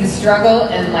see the struggle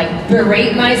and like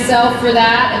berate myself for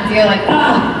that and feel like,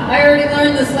 I already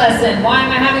learned this lesson. Why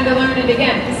am I having to learn it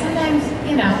again? Because sometimes,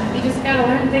 you know, you just gotta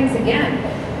learn things again.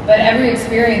 But every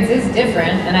experience is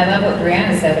different, and I love what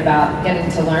Briana said about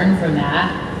getting to learn from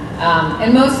that.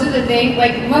 And most of the things,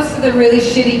 like most of the really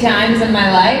shitty times in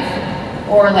my life,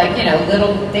 or like, you know,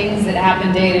 little things that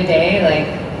happen day to day,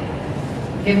 like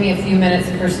give me a few minutes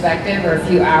perspective or a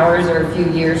few hours or a few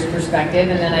years perspective,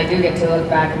 and then I do get to look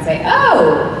back and say,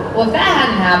 oh, well if that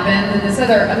hadn't happened, then this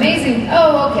other amazing,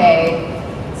 oh, okay.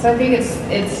 So I think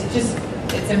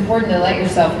it's important to let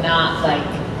yourself not like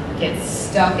get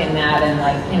stuck in that and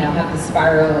like, you know, have the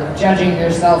spiral of judging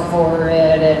yourself for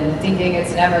it and thinking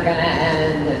it's never gonna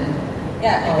end. And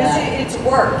yeah, because it's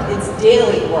work. It's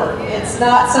daily work. It's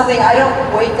not something, I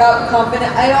don't wake up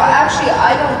confident. I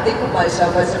don't think of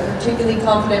myself as a particularly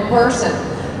confident person.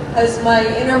 As my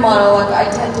inner monologue, I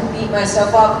tend to beat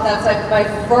myself up. That's like my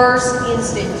first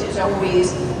instinct is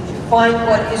always to find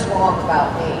what is wrong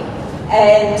about me.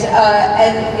 And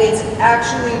it's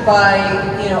actually by,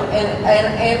 you know, an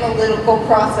analytical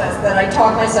process that I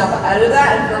talk myself out of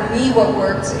that. And for me, what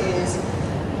works is,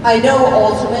 I know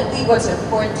ultimately what's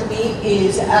important to me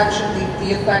is actually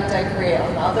the effect I create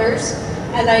on others,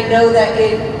 and I know that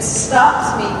it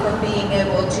stops me from being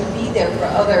able to be there for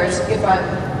others if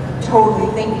I'm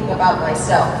totally thinking about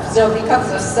myself. So it becomes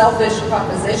a selfish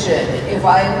proposition if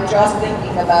I'm just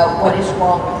thinking about what is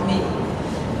wrong with me.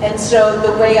 And so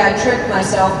the way I trick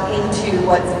myself into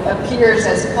what appears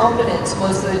as confidence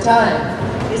most of the time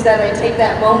is that I take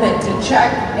that moment to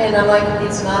check, and I'm like,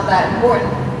 it's not that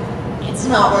important. It's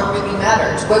not what really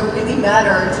matters. What really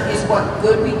matters is what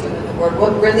good we do in the world.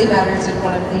 What really matters is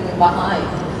what I'm leaving behind.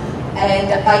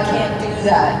 And I can't do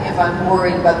that if I'm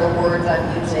worried about the words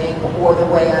I'm using or the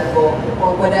way I look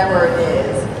or whatever it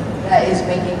is that is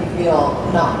making me feel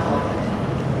not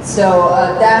confident. So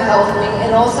that helps me.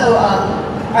 And also,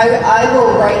 I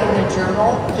will write in a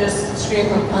journal, just stream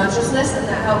of consciousness, and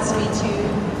that helps me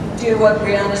to do what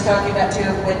Briana's talking about too,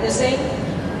 of witnessing.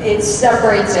 It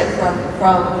separates it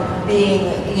from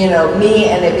being, you know, me,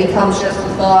 and it becomes just a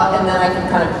thought, and then I can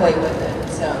kind of play with it.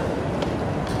 So,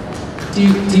 do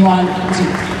you want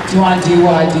to do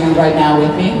what I do right now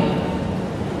with me?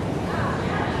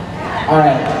 All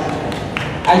right.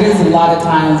 I do this a lot of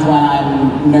times when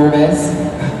I'm nervous,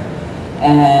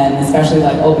 and especially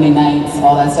like opening nights,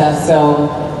 all that stuff. So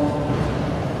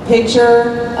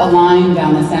picture a line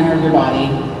down the center of your body,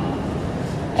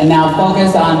 and now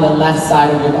focus on the left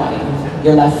side of your body.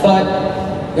 Your left foot,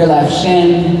 your left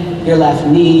shin, your left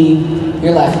knee,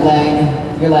 your left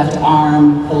leg, your left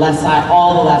arm, the left side,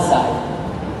 all the left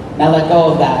side. Now let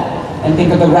go of that, and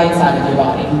think of the right side of your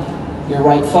body. Your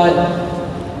right foot,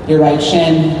 your right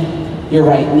shin, your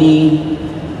right knee,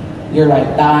 your right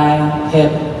thigh,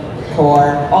 hip,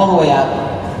 core, all the way up.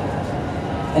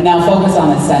 And now focus on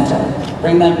the center.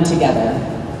 Bring them together.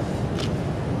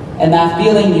 And that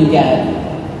feeling you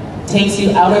get takes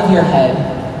you out of your head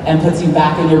and puts you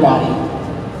back in your body.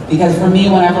 Because for me,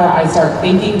 whenever I start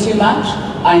thinking too much,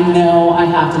 I know I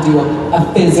have to do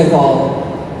a physical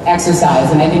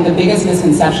exercise. And I think the biggest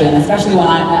misconception, especially when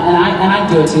I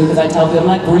do it too, because I tell people, I'm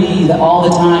like, breathe all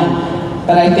the time.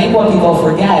 But I think what people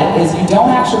forget is you don't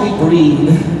actually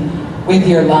breathe with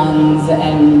your lungs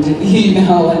and, you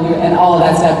know, and all of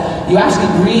that stuff. You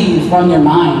actually breathe from your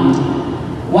mind.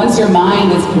 Once your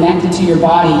mind is connected to your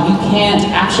body, you can't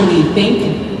actually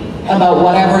think about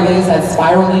whatever it is that's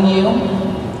spiraling you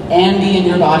and be in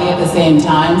your body at the same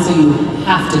time, so you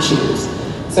have to choose.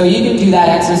 So you can do that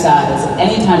exercise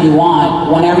anytime you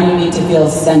want, whenever you need to feel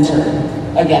centered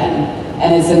again.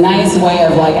 And it's a nice way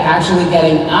of like actually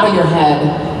getting out of your head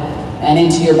and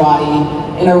into your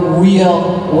body in a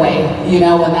real way. You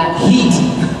know, when that heat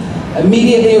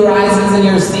immediately arises and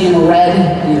you're seeing red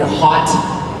and you're hot,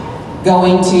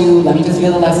 going to, let me just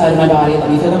feel the left side of my body, let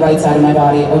me feel the right side of my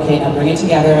body. Okay, now bring it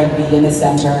together and be in the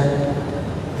center.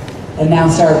 And now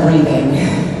start breathing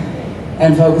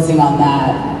and focusing on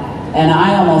that. And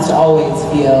I almost always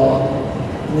feel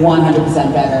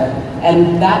 100% better.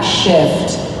 And that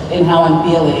shift in how I'm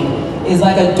feeling is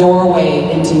like a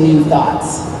doorway into new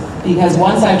thoughts. Because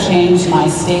once I've changed my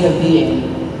state of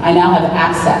being, I now have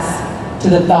access to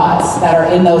the thoughts that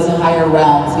are in those higher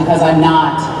realms, because I'm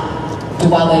not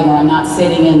dwelling, or I'm not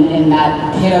sitting in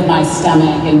that pit of my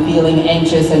stomach and feeling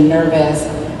anxious and nervous.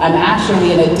 I'm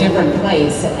actually in a different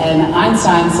place. And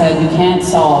Einstein said you can't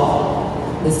solve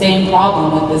the same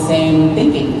problem with the same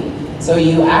thinking. So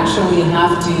you actually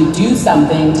have to do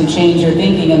something to change your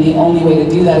thinking, and the only way to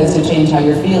do that is to change how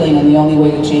you're feeling, and the only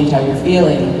way to change how you're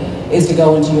feeling is to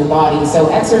go into your body. So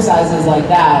exercises like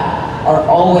that are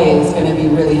always going to be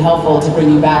really helpful to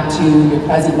bring you back to your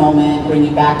present moment, bring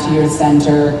you back to your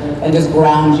center, and just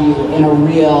ground you in a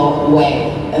real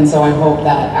way. And so I hope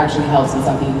that actually helps and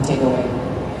something you can take away.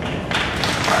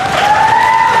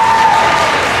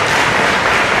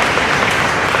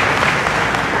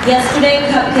 Yesterday,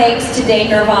 cupcakes, today,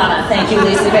 Nirvana. Thank you,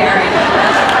 Lisa Barry.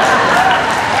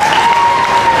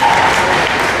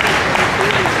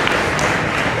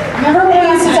 Remember when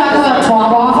we used to talk about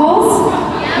 12 waffles?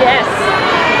 Yes.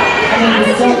 I mean,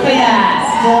 we still can.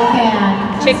 Still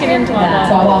can. Chicken and 12 waffles.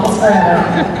 12 waffles forever.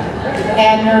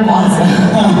 And Nirvana.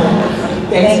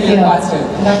 Thanks for your question.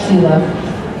 Back to you, love.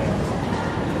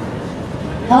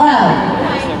 Hello.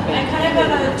 I kind of got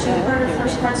a two-parter.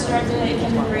 First part's directed at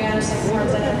Kim and Briana, second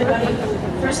part's at everybody.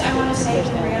 First, I want to say,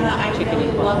 Kim and Briana, I really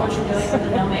love what you're doing with the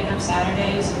No Makeup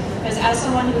Saturdays, because as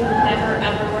someone who never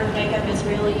ever wore makeup, it's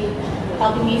really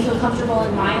helping me feel comfortable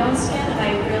in my own skin, and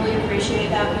I really appreciate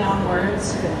that beyond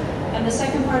words. And the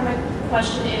second part of my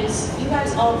question is, you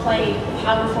guys all play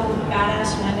powerful,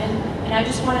 badass women, and I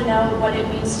just want to know what it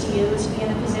means to you to be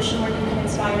in a position where you can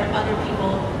inspire other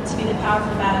people to be the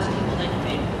powerful, badass people that you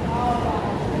be.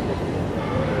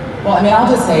 Well, I mean, I'll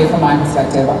just say from my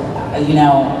perspective, you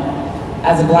know,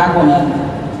 as a black woman,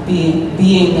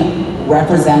 being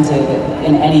represented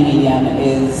in any medium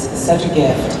is such a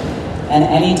gift. And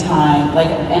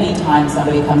anytime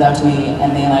somebody comes up to me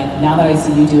and they like, now that I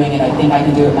see you doing it, I think I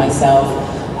can do it myself.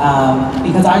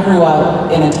 Because I grew up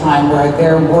in a time where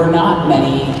there were not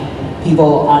many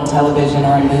people on television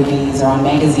or in movies or on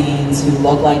magazines who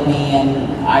looked like me,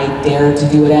 and I dared to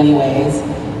do it anyways.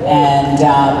 And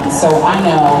so I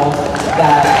know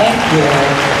that, thank you.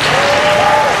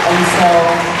 And so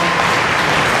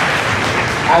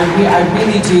I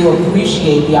really do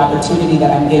appreciate the opportunity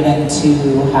that I'm given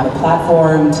to have a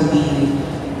platform, to be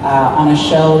on a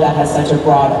show that has such a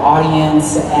broad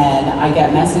audience, and I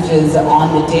get messages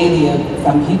on the daily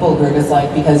from people who are just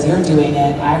like, because you're doing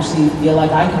it, I actually feel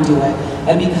like I can do it.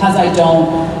 And because I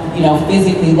don't, you know,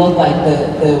 physically look like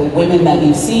the women that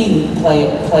you've seen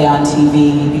play on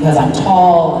TV, because I'm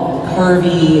tall and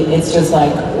curvy, it's just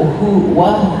like,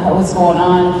 what's going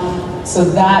on? So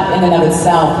that in and of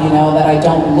itself, you know, that I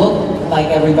don't look like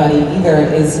everybody either.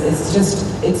 It's just,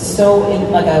 it's so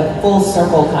like a full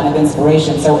circle kind of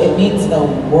inspiration. So it means the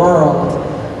world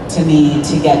to me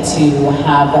to get to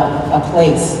have a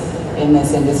place in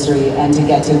this industry and to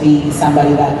get to be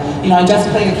somebody that, you know, I just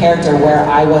played a character where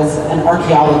I was an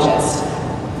archaeologist.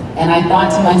 And I thought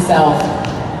to myself,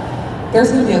 there's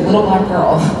gonna be a little black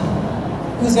girl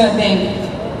who's gonna think,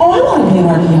 oh, I wanna be an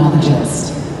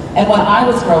archaeologist. And when I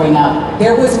was growing up,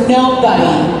 there was nobody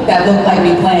that looked like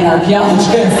me playing archaeologist.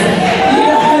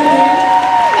 You know what I mean?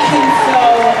 And so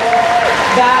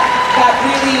that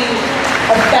really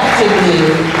affected me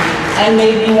and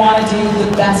made me want to do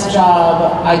the best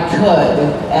job I could.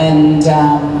 And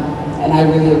I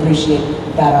really appreciate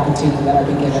that opportunity that I've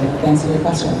been given. Thanks for your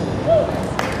question.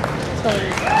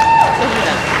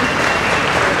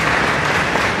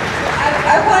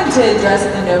 I wanted to address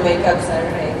the No Makeup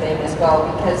Saturday thing as well,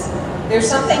 because there's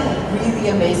something really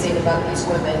amazing about these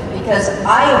women, because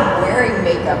I am wearing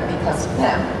makeup because of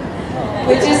them,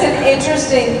 which is an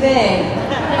interesting thing,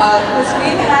 because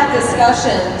we've had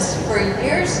discussions for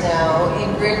years now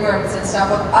in green rooms and stuff.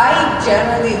 I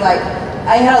generally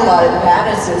I had a lot of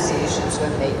bad associations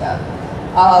with makeup.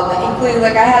 Including,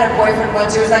 like, I had a boyfriend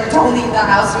once who was like, don't leave the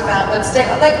house without lipstick.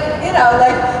 Like, you know,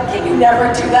 like, can you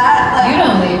never do that? Like, you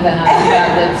don't leave the house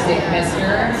without lipstick, mister.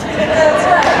 That's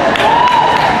right.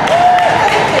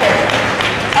 Thank you.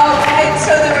 And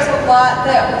so there was a lot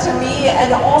that, to me,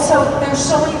 and also there's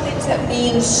so many things that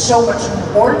mean so much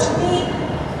more to me,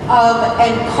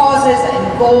 and causes and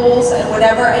goals and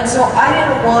whatever, and so I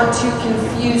didn't want to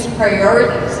confuse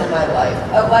priorities in my life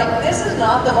of, like, this is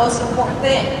not the most important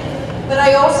thing. But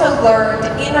I also learned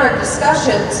in our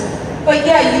discussions, but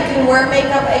yeah, you can wear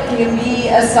makeup, it can be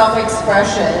a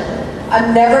self-expression.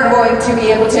 I'm never going to be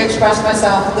able to express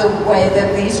myself the way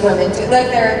that these women do.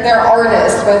 Like, they're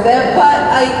artists with it, but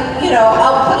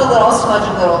I'll put a little smudge,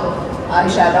 a little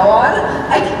eyeshadow on.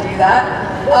 I can do that.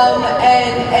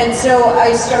 And so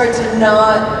I started to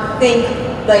not think,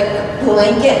 like,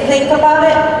 blanket think about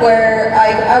it, where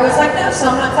I was like, no,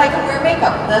 sometimes I can wear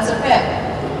makeup, and that's okay.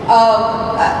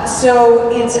 So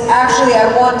it's actually, I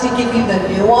want to give you the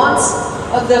nuance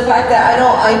of the fact that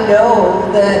I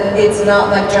know that it's not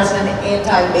like just an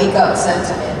anti-makeup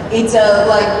sentiment. It's a,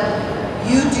 like,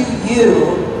 you do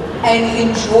you and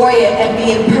enjoy it and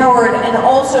be empowered. And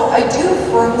also, I do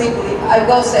firmly believe, I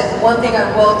will say, one thing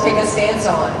I will take a stance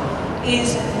on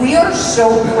is we are so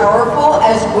powerful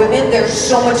as women. There's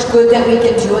so much good that we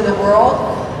can do in the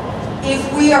world.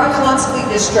 If we are constantly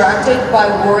distracted by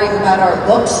worrying about our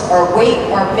looks, our weight,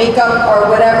 our makeup, or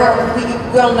whatever,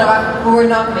 we're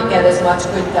not going to get as much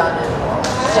good done in the world.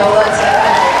 So let's.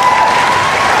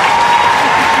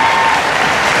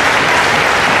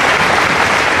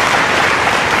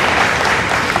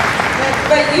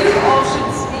 But you all should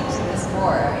speak to this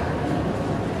more.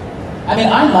 I mean,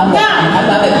 I love it. I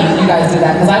love that you guys do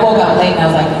that, because I woke up late and I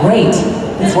was like, great,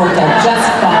 this worked out just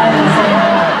fine.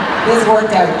 This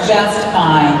worked out just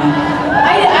fine.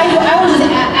 I will just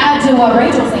add to what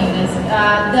Rachel's saying is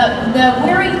the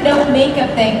wearing no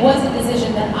makeup thing was a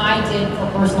decision that I did for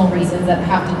personal reasons that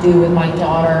have to do with my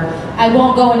daughter. I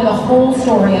won't go into the whole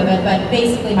story of it, but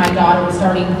basically my daughter was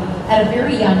starting at a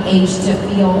very young age to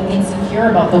feel insecure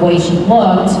about the way she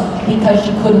looked because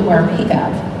she couldn't wear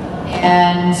makeup.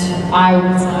 And I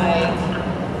was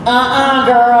like,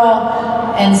 girl.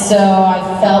 And so I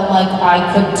felt like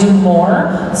I could do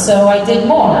more, so I did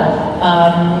more.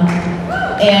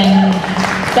 And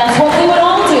that's what we would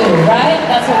all do, right?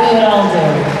 That's what we would all do.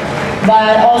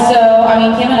 But also, I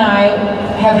mean, Kim and I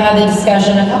have had the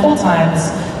discussion a couple times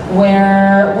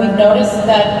where we've noticed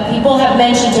that people have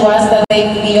mentioned to us that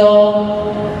they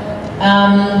feel,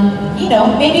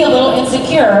 maybe a little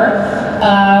insecure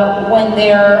when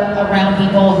they're around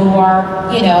people who are,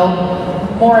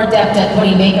 more adept at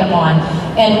putting makeup on.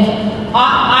 And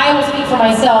I will speak for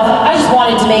myself. I just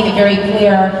wanted to make it very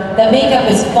clear that makeup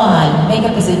is fun.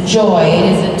 Makeup is a joy.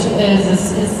 It is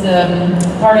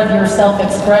part of your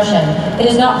self-expression. It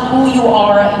is not who you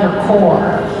are at your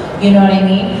core. You know what I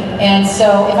mean? And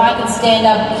so if I can stand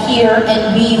up here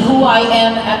and be who I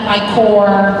am at my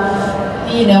core,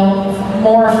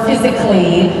 more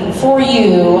physically for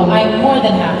you, I'm more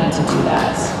than happy to do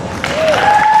that.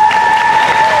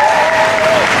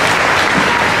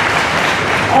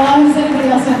 Oh, does anybody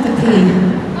else have to pee?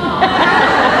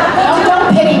 Don't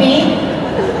pity me.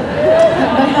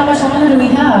 But how much longer do we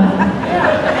have? I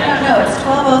don't know, it's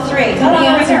 12:03. Somebody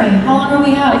answer me. How long do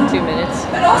we have? Like 2 minutes.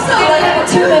 But also, like,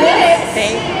 2 minutes?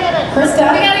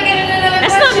 Krista? We gotta get in another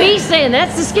That's question. not me saying, that's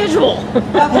That's the schedule.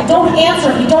 Okay, don't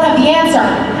answer if you don't have the answer.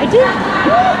 I did.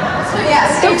 So yeah,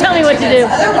 Don't tell me what to do.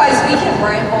 Otherwise, we can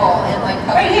ramble and like.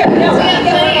 Right here. No, we have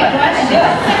plenty of questions.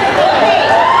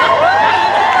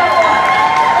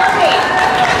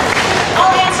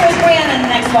 I'll answer as Briana in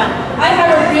the next one. I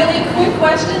have a really quick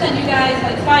question, and you guys,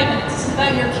 like 5 minutes. This is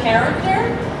about your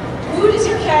character. Who does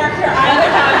your character either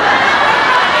have a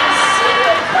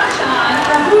secret crush on,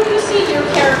 or who do you see your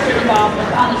character involved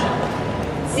with on the show?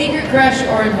 Secret crush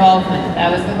or involvement? That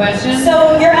was the question?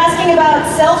 So you're asking about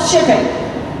self-shipping.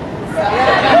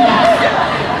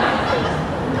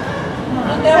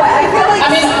 No, I feel like. I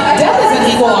mean, Deb is an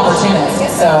equal opportunist,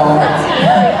 so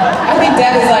I think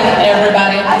Deb is like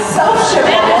everybody. I self-ship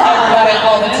everybody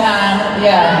all the time.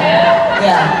 Yeah.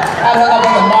 I'd hook up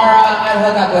with Amara, I'd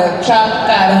hook up with Chuck,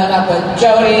 I'd hook up with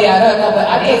Jody, I'd hook up with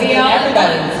Maybe all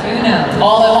everybody. Who knows?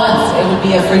 All at once. It would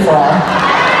be a free-for-all.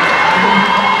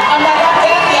 I'm like, I'm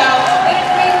dead, yo.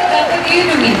 With you,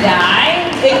 do we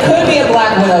die? It could be a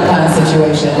Black Widow kind of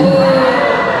situation.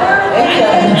 It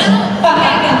could.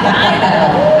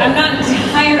 I'm not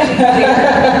entirely clear.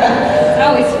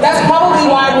 That's probably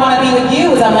why I want to be with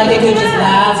you, is I'm like, it could just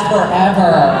last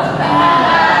forever.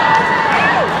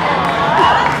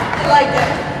 I like it.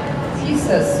 You're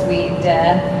so sweet,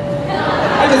 Dad.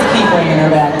 I just keep bringing her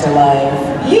back to life.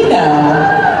 You know.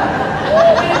 I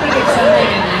think it's something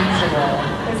unusual.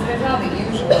 Because there's all the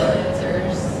usual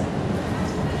answers.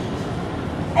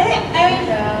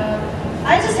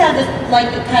 I just have the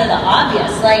kind of the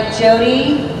obvious, like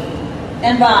Jody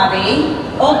and Bobby.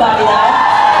 Old Bobby though.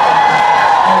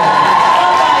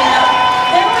 Old Bobby though.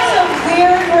 There was a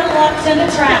weird reluctant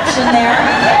attraction there.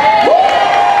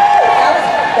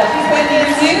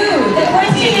 The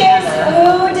question is,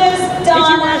 who does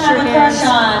Donna have a crush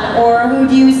on, or who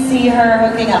do you see her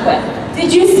hooking up with?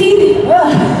 Did you see the...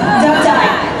 Don't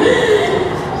die.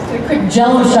 A quick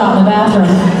jello shot in the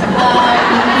bathroom.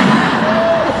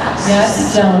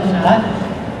 Yes, jello shot.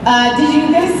 Did you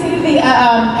guys see the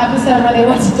episode where they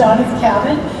went to Donna's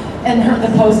cabin and the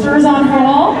poster is on her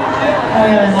wall? Oh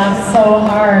yeah, I laughed so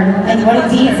hard. And what did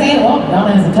Dean say? Well,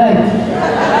 Donna has a type.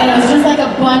 And it was just like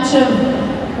a bunch of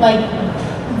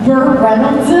Burt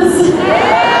Reynoldses.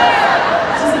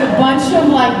 Just like a bunch of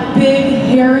big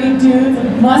hairy dudes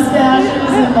with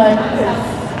mustaches and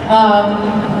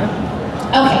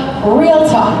okay, real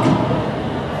talk.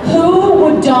 Who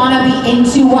would Donna be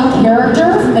into? What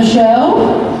character from the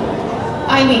show?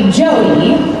 I mean,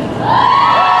 Jody.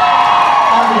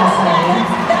 Obviously.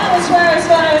 That was where I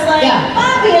was like, yeah.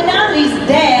 Bobby, and now that he's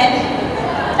dead.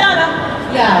 Donna.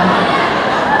 Yeah.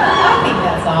 I think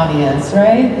that's obvious,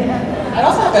 right? I'd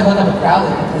also have to hook up with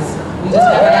Crowley because we just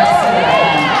never got to see that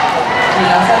again. You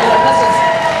know, so let's just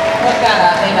hook that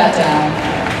up, lay that down.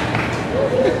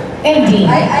 And Dean.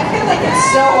 I feel like it's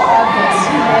so obvious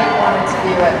who I wanted to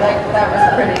be with. That was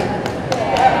pretty.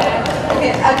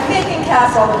 Okay, I'm taking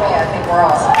Cass all the way. I think we're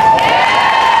awesome.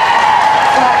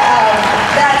 But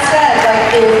that said,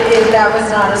 if that was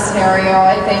not a scenario,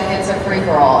 I think it's a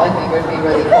free-for-all. I think it would be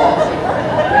really cool.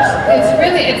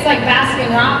 It's like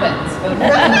Baskin Robbins, but more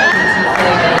than two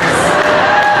flavors.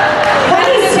 How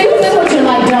many scoops would you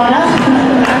like, Donna?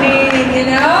 I mean, you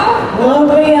know?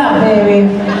 Load me up, baby.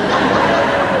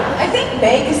 I think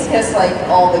Vegas gets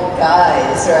all the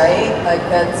guys, right?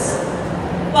 That's.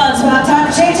 Well, it's about time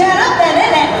to change that up then,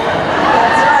 isn't it?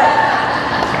 That's right.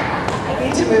 I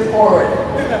need to move forward.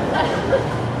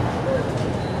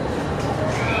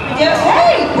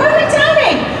 Hey, perfect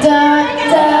timing. Da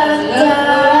da da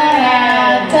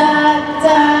da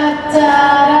da da.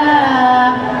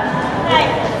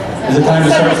 Is it time to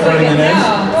start spreading the news?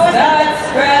 Start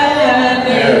spreading the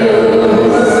news.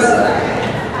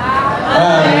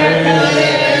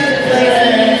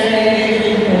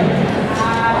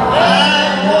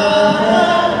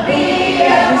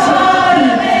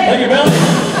 Thank you, Billy.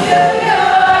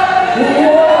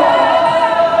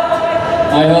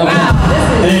 I love you.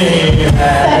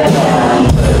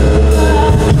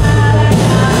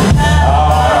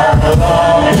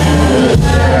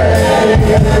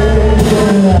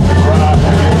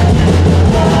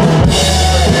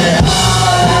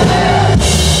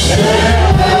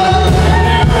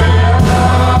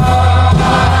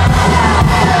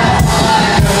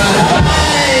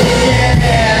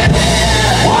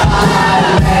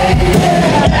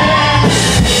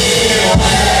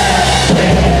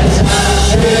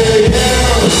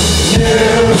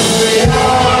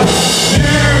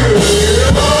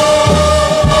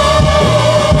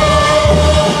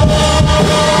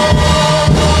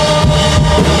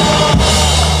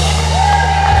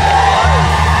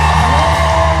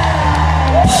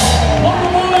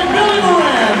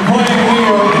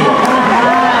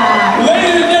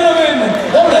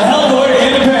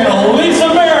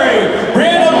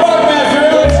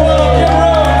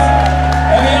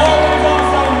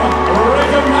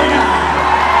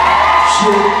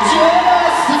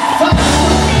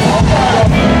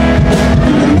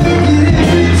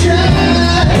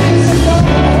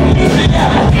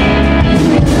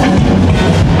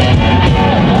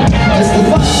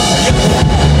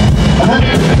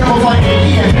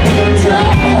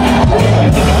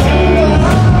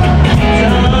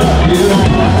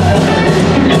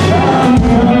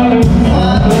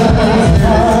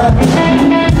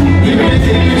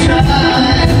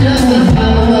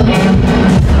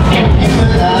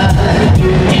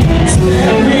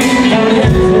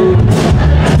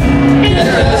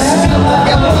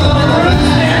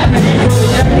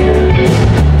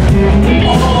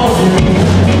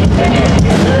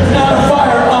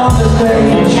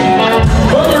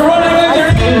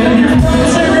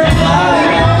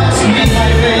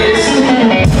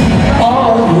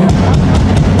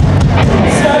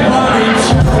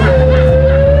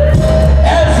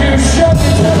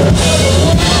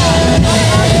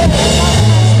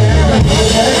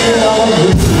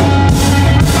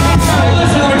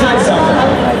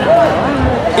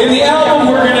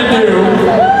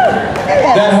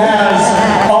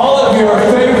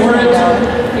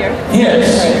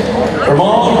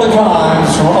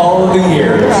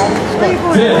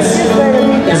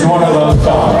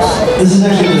 this is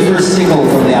actually